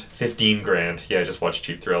 grand? 15 grand. Yeah, just watch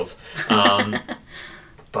Cheap Thrills.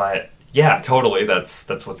 But yeah, totally. That's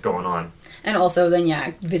what's going on. And also then,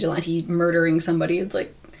 yeah, vigilante murdering somebody. It's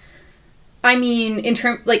like, I mean, in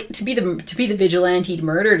term, like, to be the vigilante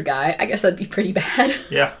murdered guy, I guess that'd be pretty bad.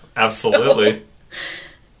 Yeah, absolutely.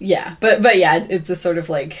 Yeah, but yeah, it's a sort of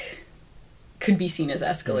like, could be seen as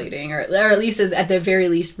escalating, or at least as at the very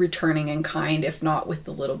least returning in kind, if not with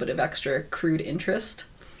a little bit of extra crude interest.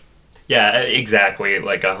 Yeah, exactly.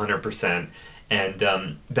 Like 100%.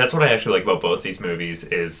 And that's what I actually like about both these movies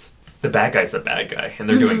is the bad guy's the bad guy, and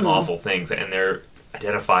they're doing awful things, and they're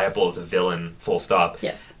identifiable as a villain, full stop.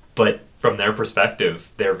 Yes. But from their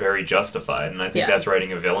perspective, they're very justified, and I think Yeah. that's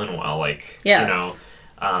writing a villain well. Like, Yes.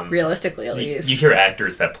 Realistically, at you least. you hear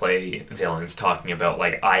actors that play villains talking about,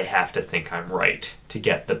 like, I have to think I'm right to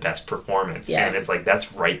get the best performance. Yeah. And it's like,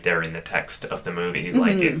 that's right there in the text of the movie.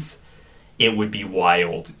 Like, it would be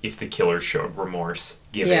wild if the killer showed remorse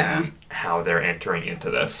given Yeah. how they're entering into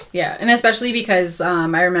this. Yeah, and especially because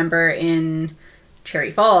I remember in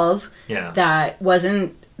Cherry Falls, Yeah. that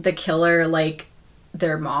wasn't the killer, like,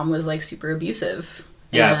 their mom was, like, super abusive.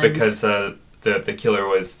 Yeah, And- because the killer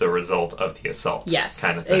was the result of the assault. Yes,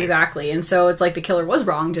 kind of thing. exactly. And so it's like the killer was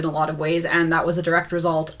wronged in a lot of ways, and that was a direct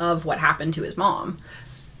result of what happened to his mom.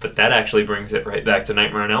 But that actually brings it right back to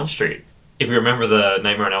Nightmare on Elm Street. If you remember the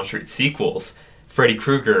Nightmare on Elm Street sequels, Freddy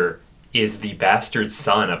Krueger is the bastard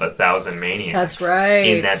son of 1,000 maniacs. That's right.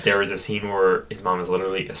 In that there was a scene where his mom is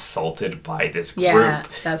literally assaulted by this group. Yeah,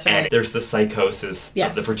 that's right. And there's the psychosis Yes.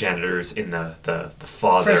 of the progenitors in the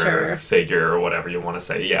father For sure. figure, or whatever you want to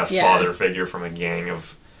say. Yeah, Yeah. father figure from a gang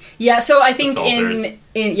of... Yeah, so I think Assaulters.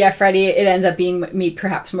 in Freddy, it ends up being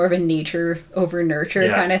perhaps more of a nature over nurture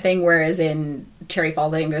Yeah. kind of thing, whereas in Cherry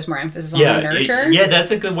Falls, I think there's more emphasis on the nurture. Yeah,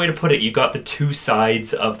 that's a good way to put it. You got the two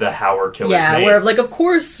sides of the Howard killer's Yeah, name. where, like, of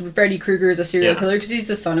course Freddy Krueger is a serial Yeah. killer because he's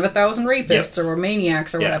the son of 1,000 rapists or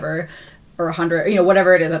maniacs or Yeah. whatever, or 100,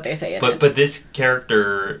 whatever it is that they say in it. But this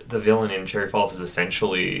character, the villain in Cherry Falls, is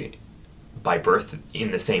essentially by birth in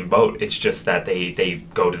the same boat. It's just that they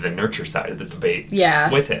go to the nurture side of the debate Yeah.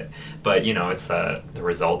 with it. But, it's the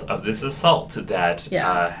result of this assault that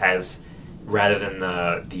Yeah. has, rather than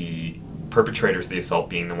the perpetrators of the assault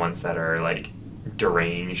being the ones that are, like,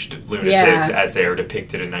 deranged lunatics Yeah. as they are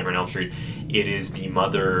depicted in Nightmare on Elm Street, it is the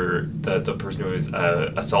mother, the person who is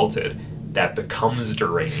assaulted, that becomes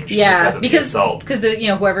deranged because of the assault. because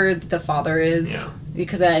whoever the father is, Yeah.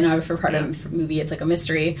 because I know for part of the movie it's like a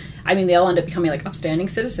mystery. I mean, they all end up becoming like upstanding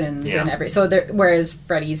citizens Yeah. and so whereas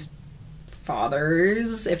Freddy's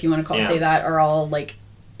fathers, if you want to say that, are all like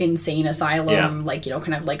insane asylum, like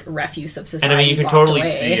kind of like refuse of society. And I mean, you can locked totally away.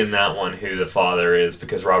 see in that one who the father is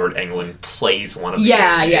because Robert Englund plays one of the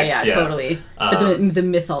Yeah, inmates. totally. But the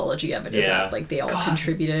mythology of it is yeah. that like they all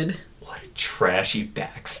contributed, What a trashy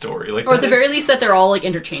backstory! Like, or at that the very is- least that they're all like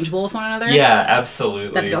interchangeable with one another. Yeah,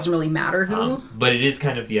 absolutely. That it doesn't really matter who. But it is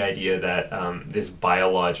kind of the idea that this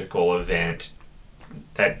biological event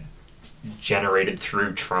that generated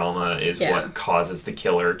through trauma is Yeah. what causes the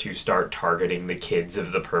killer to start targeting the kids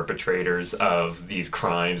of the perpetrators of these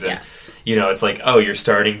crimes. And, Yes. it's like, oh, you're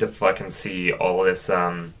starting to fucking see all this...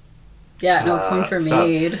 Yeah, no points were stuff.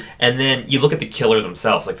 made. And then you look at the killer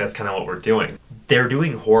themselves, like that's kind of what we're doing. They're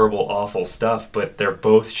doing horrible, awful stuff, but they're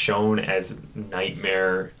both shown as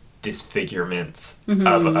nightmare disfigurements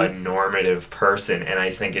of a normative person, and I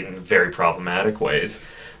think in very problematic ways.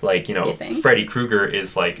 Like, you know, You think? Freddy Krueger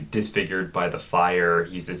is, like, disfigured by the fire.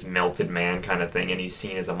 He's this melted man kind of thing, and he's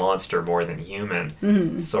seen as a monster more than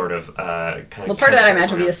human. Sort of, kind of... Well, part of that I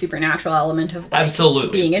imagine would be the supernatural element of, like, Absolutely.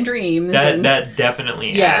 being in dreams. That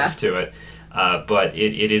definitely Yeah. adds to it. But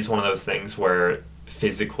it is one of those things where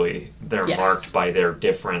physically they're Yes. marked by their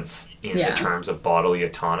difference in Yeah. the terms of bodily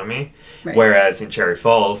autonomy. Right. Whereas in Cherry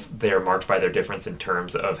Falls, they're marked by their difference in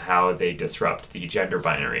terms of how they disrupt the gender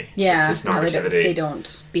binary. Yeah, It's how cisnormativity. they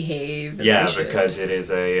don't behave as Yeah, they should. because it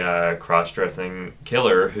is a cross-dressing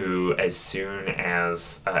killer who, as soon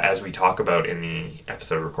as we talk about in the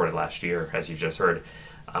episode recorded last year, as you've just heard,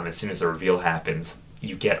 as soon as the reveal happens,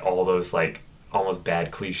 you get all those, like, almost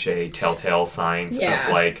bad cliche telltale signs yeah,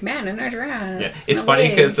 of, like... man in a dress. Yeah. It's funny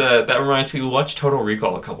because that reminds me, we watched Total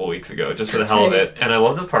Recall a couple weeks ago, just for the That's hell of right. it, and I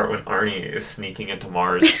love the part when Arnie is sneaking into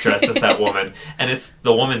Mars dressed as that woman, and it's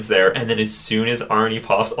the woman's there, and then as soon as Arnie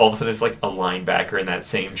pops, all of a sudden it's like a linebacker in that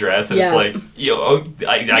same dress, and it's Yeah. like,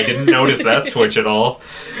 I didn't notice that switch at all.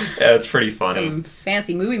 Yeah, it's pretty funny. Some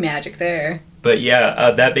fancy movie magic there. But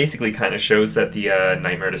yeah, that basically kind of shows that the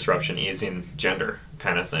nightmare disruption is in gender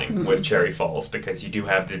kind of thing with Cherry Falls, because you do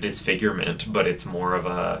have the disfigurement, but it's more of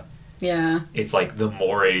a... Yeah. It's like the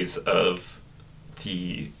mores of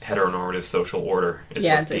the heteronormative social order is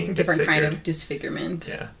Yeah, what's it's being a different kind disfigured. of disfigurement.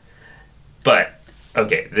 Yeah. But,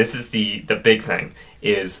 okay, this is the big thing,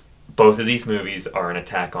 is both of these movies are an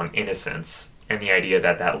attack on innocence, and the idea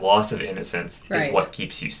that that loss of innocence is Right. what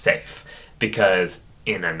keeps you safe. Because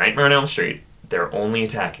in A Nightmare on Elm Street, they're only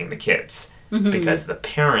attacking the kids, because the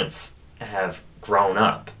parents have grown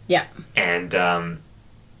up, Yeah. and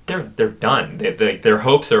they're done. Their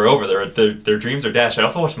hopes are over. Their dreams are dashed. I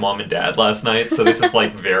also watched Mom and Dad last night, so this is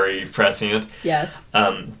like very prescient. Yes.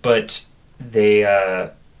 But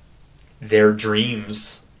their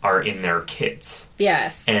dreams are in their kids,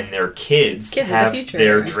 Yes. and their kids Kids of the have future.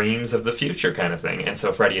 their dreams of the future kind of thing. And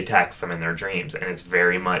so Freddy attacks them in their dreams, and it's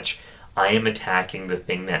very much, I am attacking the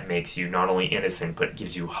thing that makes you not only innocent but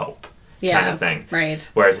gives you hope kind of thing. Right.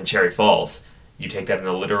 Whereas in Cherry Falls, you take that in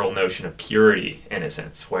the literal notion of purity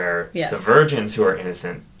innocence, where Yes. the virgins who are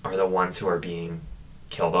innocent are the ones who are being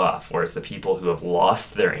killed off, whereas the people who have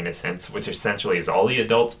lost their innocence, which essentially is all the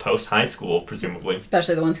adults post high school, presumably.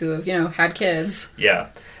 Especially the ones who have, had kids. Yeah.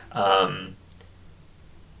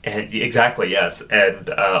 And exactly, yes. And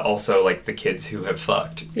also like the kids who have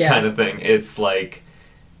fucked kind of thing. It's like,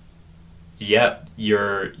 yep,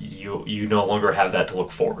 you no longer have that to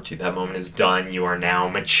look forward to. That moment is done. You are now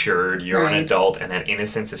matured. You're an Right. adult, and that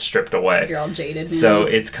innocence is stripped away. You're all jaded now. So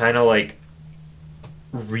it's kind of like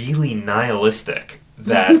really nihilistic.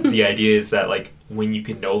 That the idea is that like when you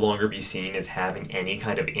can no longer be seen as having any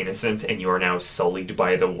kind of innocence, and you are now sullied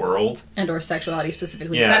by the world, and or sexuality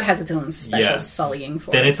specifically, 'cause Yeah. that has its own special Yeah. sullying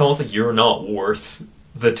force. then it's almost like you're not worth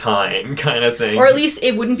the time kind of thing. Or at least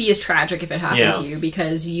it wouldn't be as tragic if it happened Yeah. to you,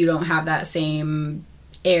 because you don't have that same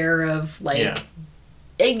air of like Yeah.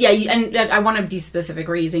 and I want to be specific.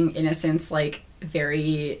 We're using innocence like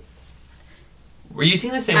very We're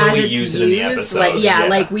using the same way as we it's use used. it in the episode.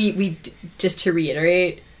 Like we just to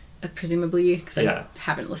reiterate, presumably because I Yeah.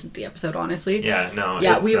 haven't listened to the episode honestly. Yeah, no.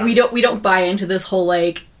 Yeah, it's, we don't buy into this whole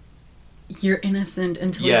like you're innocent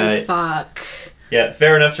until you fuck. Yeah,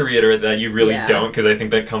 fair enough to reiterate that. You really Yeah. don't, because I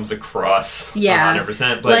think that comes across Yeah.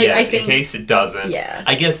 100%. But Like, yes, I think- in case it doesn't, Yeah.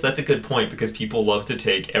 I guess that's a good point, because people love to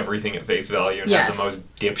take everything at face value and have Yes. the most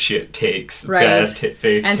dipshit takes, Right. bad faith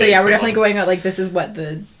And so takes yeah, we're on- definitely going out like this is what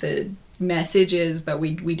the message is, but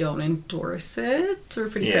we don't endorse it. We're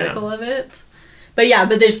pretty Yeah. critical of it. But yeah,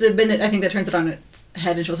 but there's been I think that turns it on its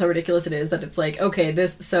head and shows how ridiculous it is that it's like, okay, you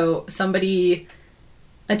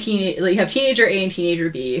have teenager A and teenager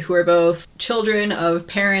B who are both children of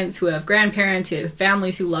parents who have grandparents, who have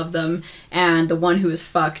families who love them, and the one who is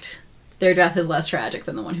fucked, their death is less tragic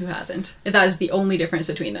than the one who hasn't. If that is the only difference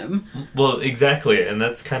between them. Well, exactly, and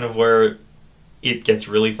that's kind of where it gets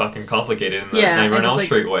really fucking complicated in the Yeah, Nightmare on and just, Elm like-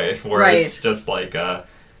 Street way, where Right. it's just like,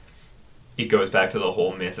 it goes back to the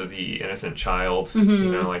whole myth of the innocent child, Mm-hmm.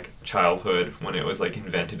 you know, like childhood, when it was like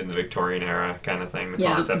invented in the Victorian era kind of thing, the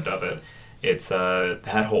Yeah. concept of it. It's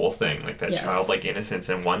that whole thing, like that Yes. childlike innocence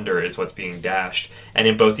and wonder is what's being dashed. And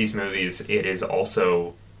in both these movies, it is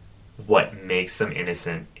also what makes them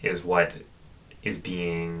innocent is what is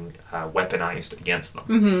being weaponized against them.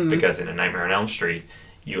 Mm-hmm. Because in A Nightmare on Elm Street,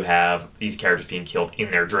 you have these characters being killed in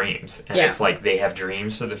their dreams. And Yeah. it's like they have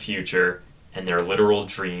dreams for the future, and their literal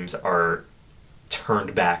dreams are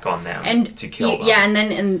turned back on them And to kill them. yeah, and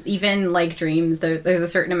then and even like dreams, there's a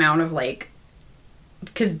certain amount of like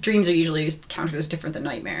because dreams are usually counted as different than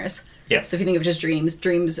nightmares. Yes. So if you think of just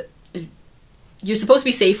dreams, you're supposed to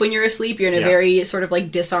be safe when you're asleep. You're in a very sort of like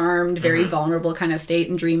disarmed, very vulnerable kind of state,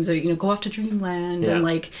 and dreams are, go off to dreamland, and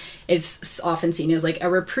like it's often seen as like a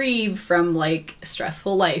reprieve from like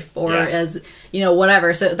stressful life, or as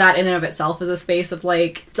whatever. So that in and of itself is a space of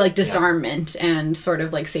like disarmament and sort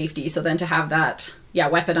of like safety. So then to have that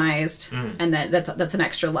weaponized, and then that's an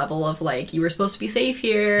extra level of like, you were supposed to be safe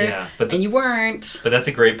here, and you weren't. But that's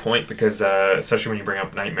a great point, because especially when you bring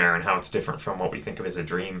up nightmare and how it's different from what we think of as a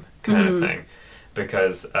dream kind of thing.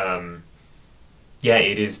 Because,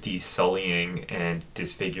 it is the sullying and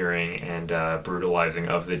disfiguring and brutalizing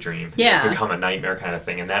of the dream. Yeah. It's become a nightmare kind of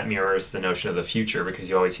thing, and that mirrors the notion of the future, because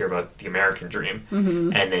you always hear about the American dream,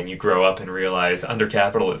 and then you grow up and realize under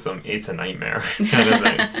capitalism, it's a nightmare kind of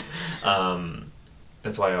thing.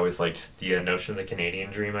 That's why I always liked the notion of the Canadian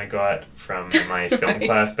dream I got from my film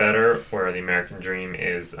class better, where the American dream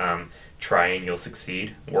is try and you'll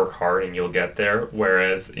succeed, work hard and you'll get there,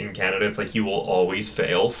 whereas in Canada it's like you will always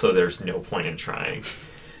fail, so there's no point in trying.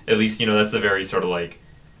 At least, that's the very sort of like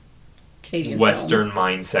Canadian Western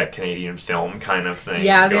mindset Canadian film kind of thing.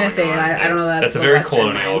 Yeah, I was going to say, I don't know that's a very Western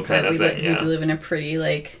colonial mindset. kind of thing, We do live in a pretty,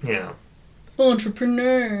 like... Yeah.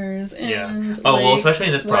 entrepreneurs and well, especially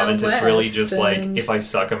in this province, it's really just like, and... if I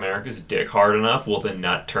suck America's dick hard enough, will the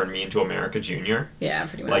nut turn me into America Junior? Yeah,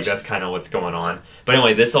 pretty much. Like, that's kind of what's going on. But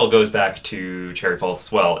anyway, this all goes back to Cherry Falls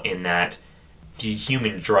as well, in that the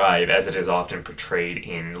human drive, as it is often portrayed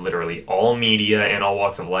in literally all media and all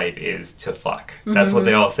walks of life, is to fuck. That's what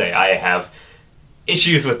they all say. I have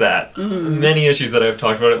issues with that. Many issues that I've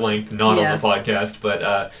talked about at length, not on the podcast,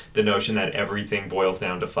 but the notion that everything boils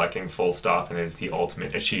down to fucking, full stop, and is the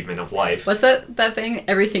ultimate achievement of life. What's that thing?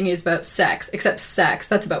 Everything is about sex, except sex.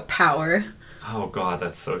 That's about power. Oh god,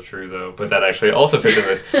 that's so true though. But that actually also fits in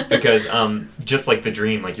this, because just like the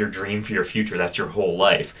dream, like your dream for your future, that's your whole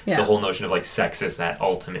life. Yeah. The whole notion of like sex is that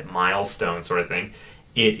ultimate milestone sort of thing.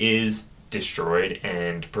 It is destroyed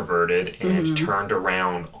and perverted and turned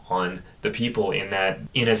around on the people in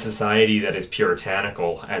a society that is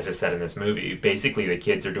puritanical, as is said in this movie. Basically, the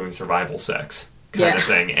kids are doing survival sex kind of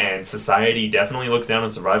thing, and society definitely looks down on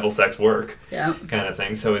survival sex work kind of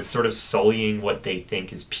thing. So it's sort of sullying what they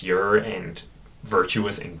think is pure and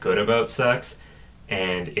virtuous and good about sex,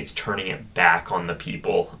 and it's turning it back on the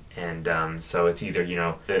people. And so it's either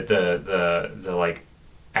the like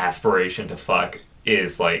aspiration to fuck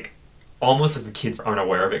is like almost like the kids aren't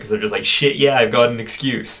aware of it, because they're just like, shit, yeah, I've got an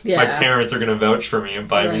excuse. My parents are going to vouch for me and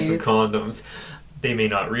buy me some condoms. They may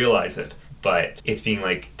not realize it, but it's being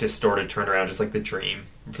like distorted, turned around, just like the dream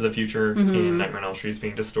for the future in Nightmare on Elm Street is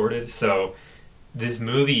being distorted. So this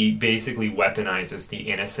movie basically weaponizes the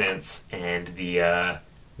innocence and the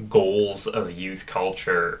goals of youth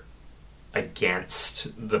culture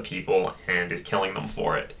against the people and is killing them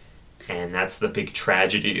for it. And that's the big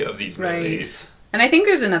tragedy of these movies. And I think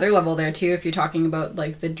there's another level there too, if you're talking about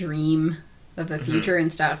like the dream of the future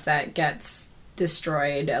and stuff that gets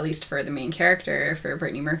destroyed, at least for the main character, for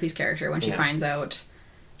Brittany Murphy's character, when she finds out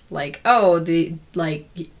like,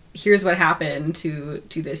 here's what happened to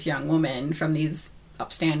this young woman from these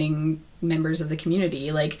upstanding members of the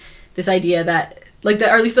community. Like this idea that like or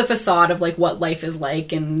at least the facade of like what life is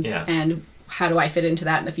like, and how do I fit into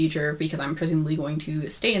that in the future, because I'm presumably going to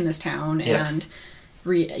stay in this town and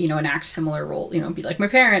enact similar role, be like my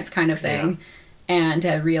parents kind of thing, and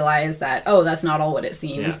to realize that, that's not all what it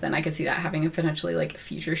seems, then I could see that having a potentially like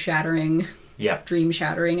future shattering, dream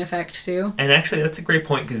shattering effect too. And actually that's a great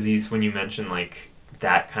point, because when you mention like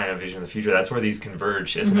that kind of vision of the future, that's where these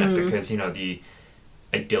converge, isn't it? Because the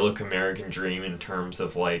idyllic American dream in terms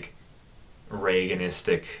of like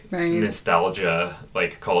Reaganistic nostalgia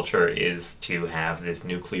like culture is to have this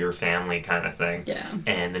nuclear family kind of thing,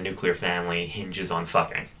 and the nuclear family hinges on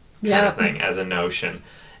fucking kind of thing as a notion,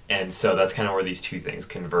 and so that's kind of where these two things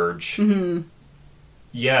converge. So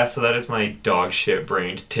that is my dog shit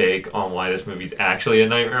brained take on why this movie's actually a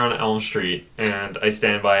Nightmare on Elm Street, and I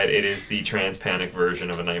stand by it. It is the trans panic version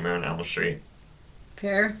of a Nightmare on Elm Street.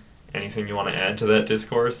 Fair. Anything you want to add to that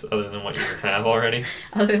discourse other than what you have already?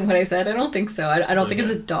 Other than what I said? I don't think so. I don't think it's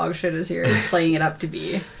a dog shit as you're playing it up to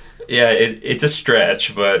be. Yeah, it's a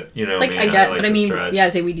stretch, but like I get, but I mean, stretch. I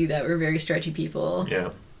say we do that. We're very stretchy people.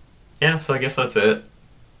 Yeah. So I guess that's it.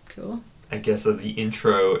 Cool. I guess the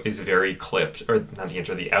intro is very clipped, or not the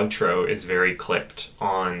intro, the outro is very clipped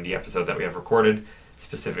on the episode that we have recorded.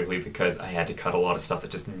 specifically because I had to cut a lot of stuff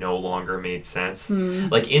that just no longer made sense.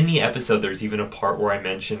 Like in the episode, there's even a part where I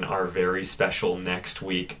mention our very special next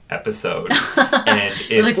week episode, and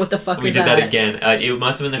it's like, what the fuck we is did that? Again. It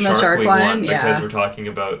must have been the The Shark Week one yeah. because we're talking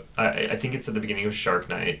about. I think it's at the beginning of Shark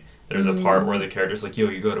Night. There's a part where the character's like, yo,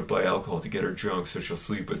 you gotta buy alcohol to get her drunk so she'll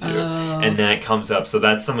sleep with you. And that comes up. So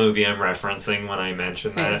that's the movie I'm referencing when I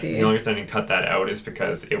mention I that. see. The only reason I didn't cut that out is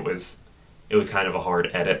because it was kind of a hard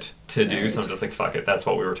edit to do. So I'm just like, fuck it, that's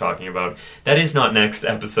what we were talking about. That is not next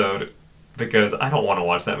episode because I don't want to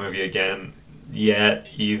watch that movie again yet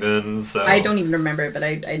even. So I don't even remember it, but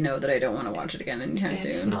I know that I don't want to watch it again anytime soon.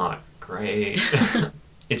 It's not great.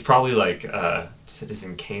 It's probably like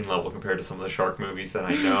Citizen Kane level compared to some of the shark movies that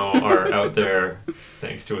I know are out there,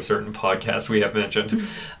 thanks to a certain podcast we have mentioned.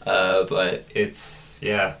 But it's,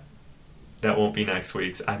 yeah, that won't be next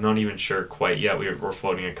week's. I'm not even sure quite yet. We're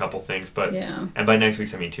floating a couple things, but Yeah. And by next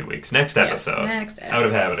week's I mean 2 weeks. Next episode. next episode. Out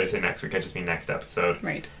of habit, I say next week. I just mean next episode.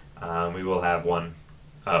 Right. We will have one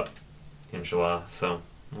up, inshallah. So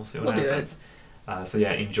we'll see what We'll do happens. So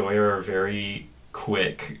yeah, enjoy our very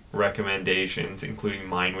quick recommendations, including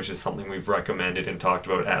mine, which is something we've recommended and talked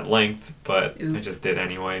about at length, but I Oops. just did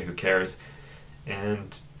anyway. Who cares?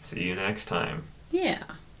 And see you next time. Yeah.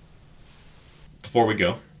 Before we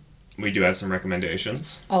go, we do have some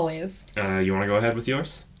recommendations. Always. You want to go ahead with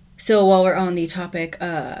yours? So while we're on the topic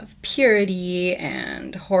of purity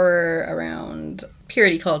and horror around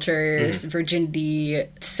purity cultures, virginity,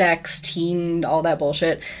 sex, teen, all that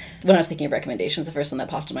bullshit, when I was thinking of recommendations, the first one that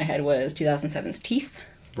popped in my head was 2007's Teeth.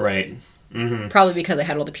 Right. Probably because I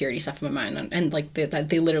had all the purity stuff in my mind, and like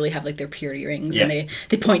they literally have like their purity rings, Yeah. and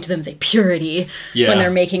they point to them and say purity Yeah. when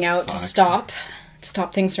they're making out to Fuck.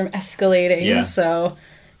 stop things from escalating. Yeah. So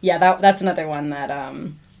yeah, that's another one that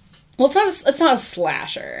well, it's not a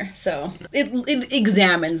slasher, so it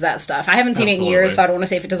examines that stuff. I haven't seen it in Absolutely. years, so I don't want to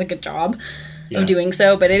say if it does a good job Yeah. of doing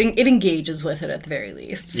so, but it engages with it at the very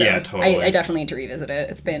least. So Yeah, totally. I definitely need to revisit it.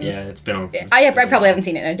 It's been Yeah, it's been. I probably haven't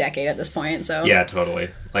seen it in a decade at this point. So Yeah, totally.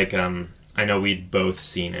 Like, I know we'd both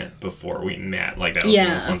seen it before we met. Like, that was one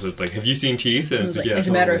of those Yeah. ones where it's like, have you seen Teeth? And I it's was like, like, yeah, as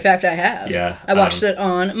a matter of fact, I have. Yeah, I watched it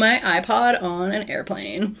on my iPod on an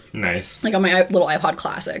airplane, Nice. like on my little iPod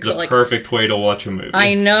Classic. The So like, perfect way to watch a movie.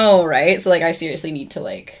 I know, right? So like, I seriously need to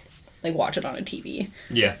like watch it on a TV.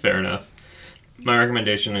 Yeah, fair enough. My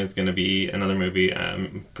recommendation is going to be another movie.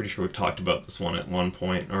 I'm pretty sure we've talked about this one at one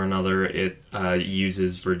point or another. It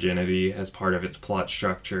uses virginity as part of its plot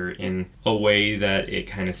structure in a way that it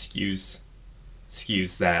kind of skews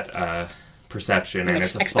that perception, and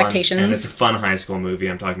it's a expectations. fun, and it's a fun high school movie.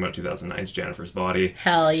 I'm talking about 2009's Jennifer's Body.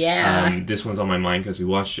 Hell yeah! This one's on my mind because we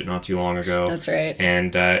watched it not too long ago. That's right.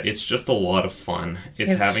 And it's just a lot of fun.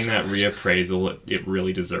 It's having that reappraisal it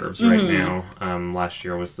really deserves Mm-hmm. right now. Last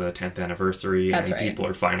year was the 10th anniversary, That's and right. people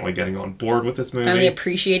are finally getting on board with this movie. Finally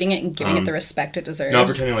appreciating it and giving it the respect it deserves. Not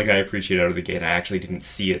pretending like I appreciate it out of the gate. I actually didn't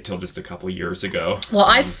see it till just a couple years ago. Well,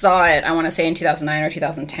 I saw it, I want to say in 2009 or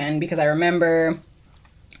 2010, because I remember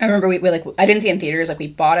we like, I didn't see it in theaters, like we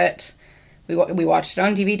bought it, we watched it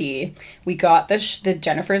on DVD, we got the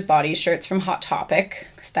Jennifer's Body shirts from Hot Topic,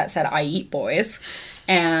 that said I Eat Boys,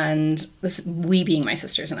 and this, we being my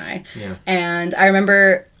sisters and I, Yeah. and I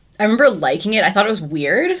remember liking it. I thought it was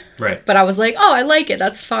weird, Right. but I was like, oh, I like it,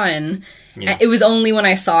 that's fun. Yeah. It was only when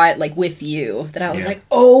I saw it like with you that I was Yeah. like,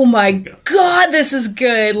 "Oh my god, this is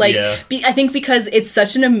good!" Like, Yeah. I think because it's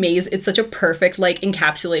such a perfect like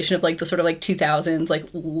encapsulation of like the sort of like 2000s like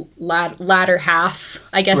latter half,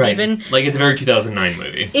 I guess even. Like, it's a very 2009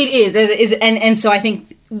 movie. It is, and so I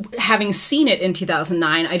think having seen it in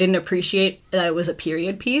 2009, I didn't appreciate that it was a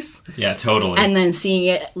period piece, Yeah, totally. and then seeing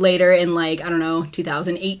it later in like I don't know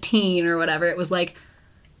 2018 or whatever, it was like,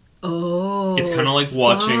 oh, it's kind of like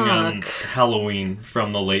watching fuck. Halloween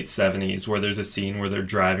from the late 70s, where there's a scene where they're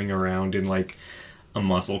driving around in like a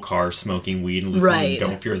muscle car smoking weed and listening Right. to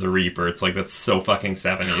Don't Fear the Reaper. It's like, that's so fucking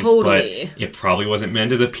 70s. Totally. But it probably wasn't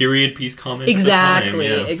meant as a period piece comment Exactly, at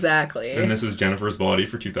the time. Yeah. exactly. And this is Jennifer's Body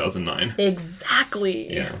for 2009.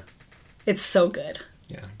 Exactly. Yeah. It's so good.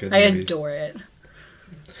 Yeah, good I movie. adore it.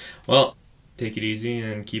 Well, take it easy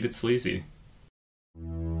and keep it sleazy.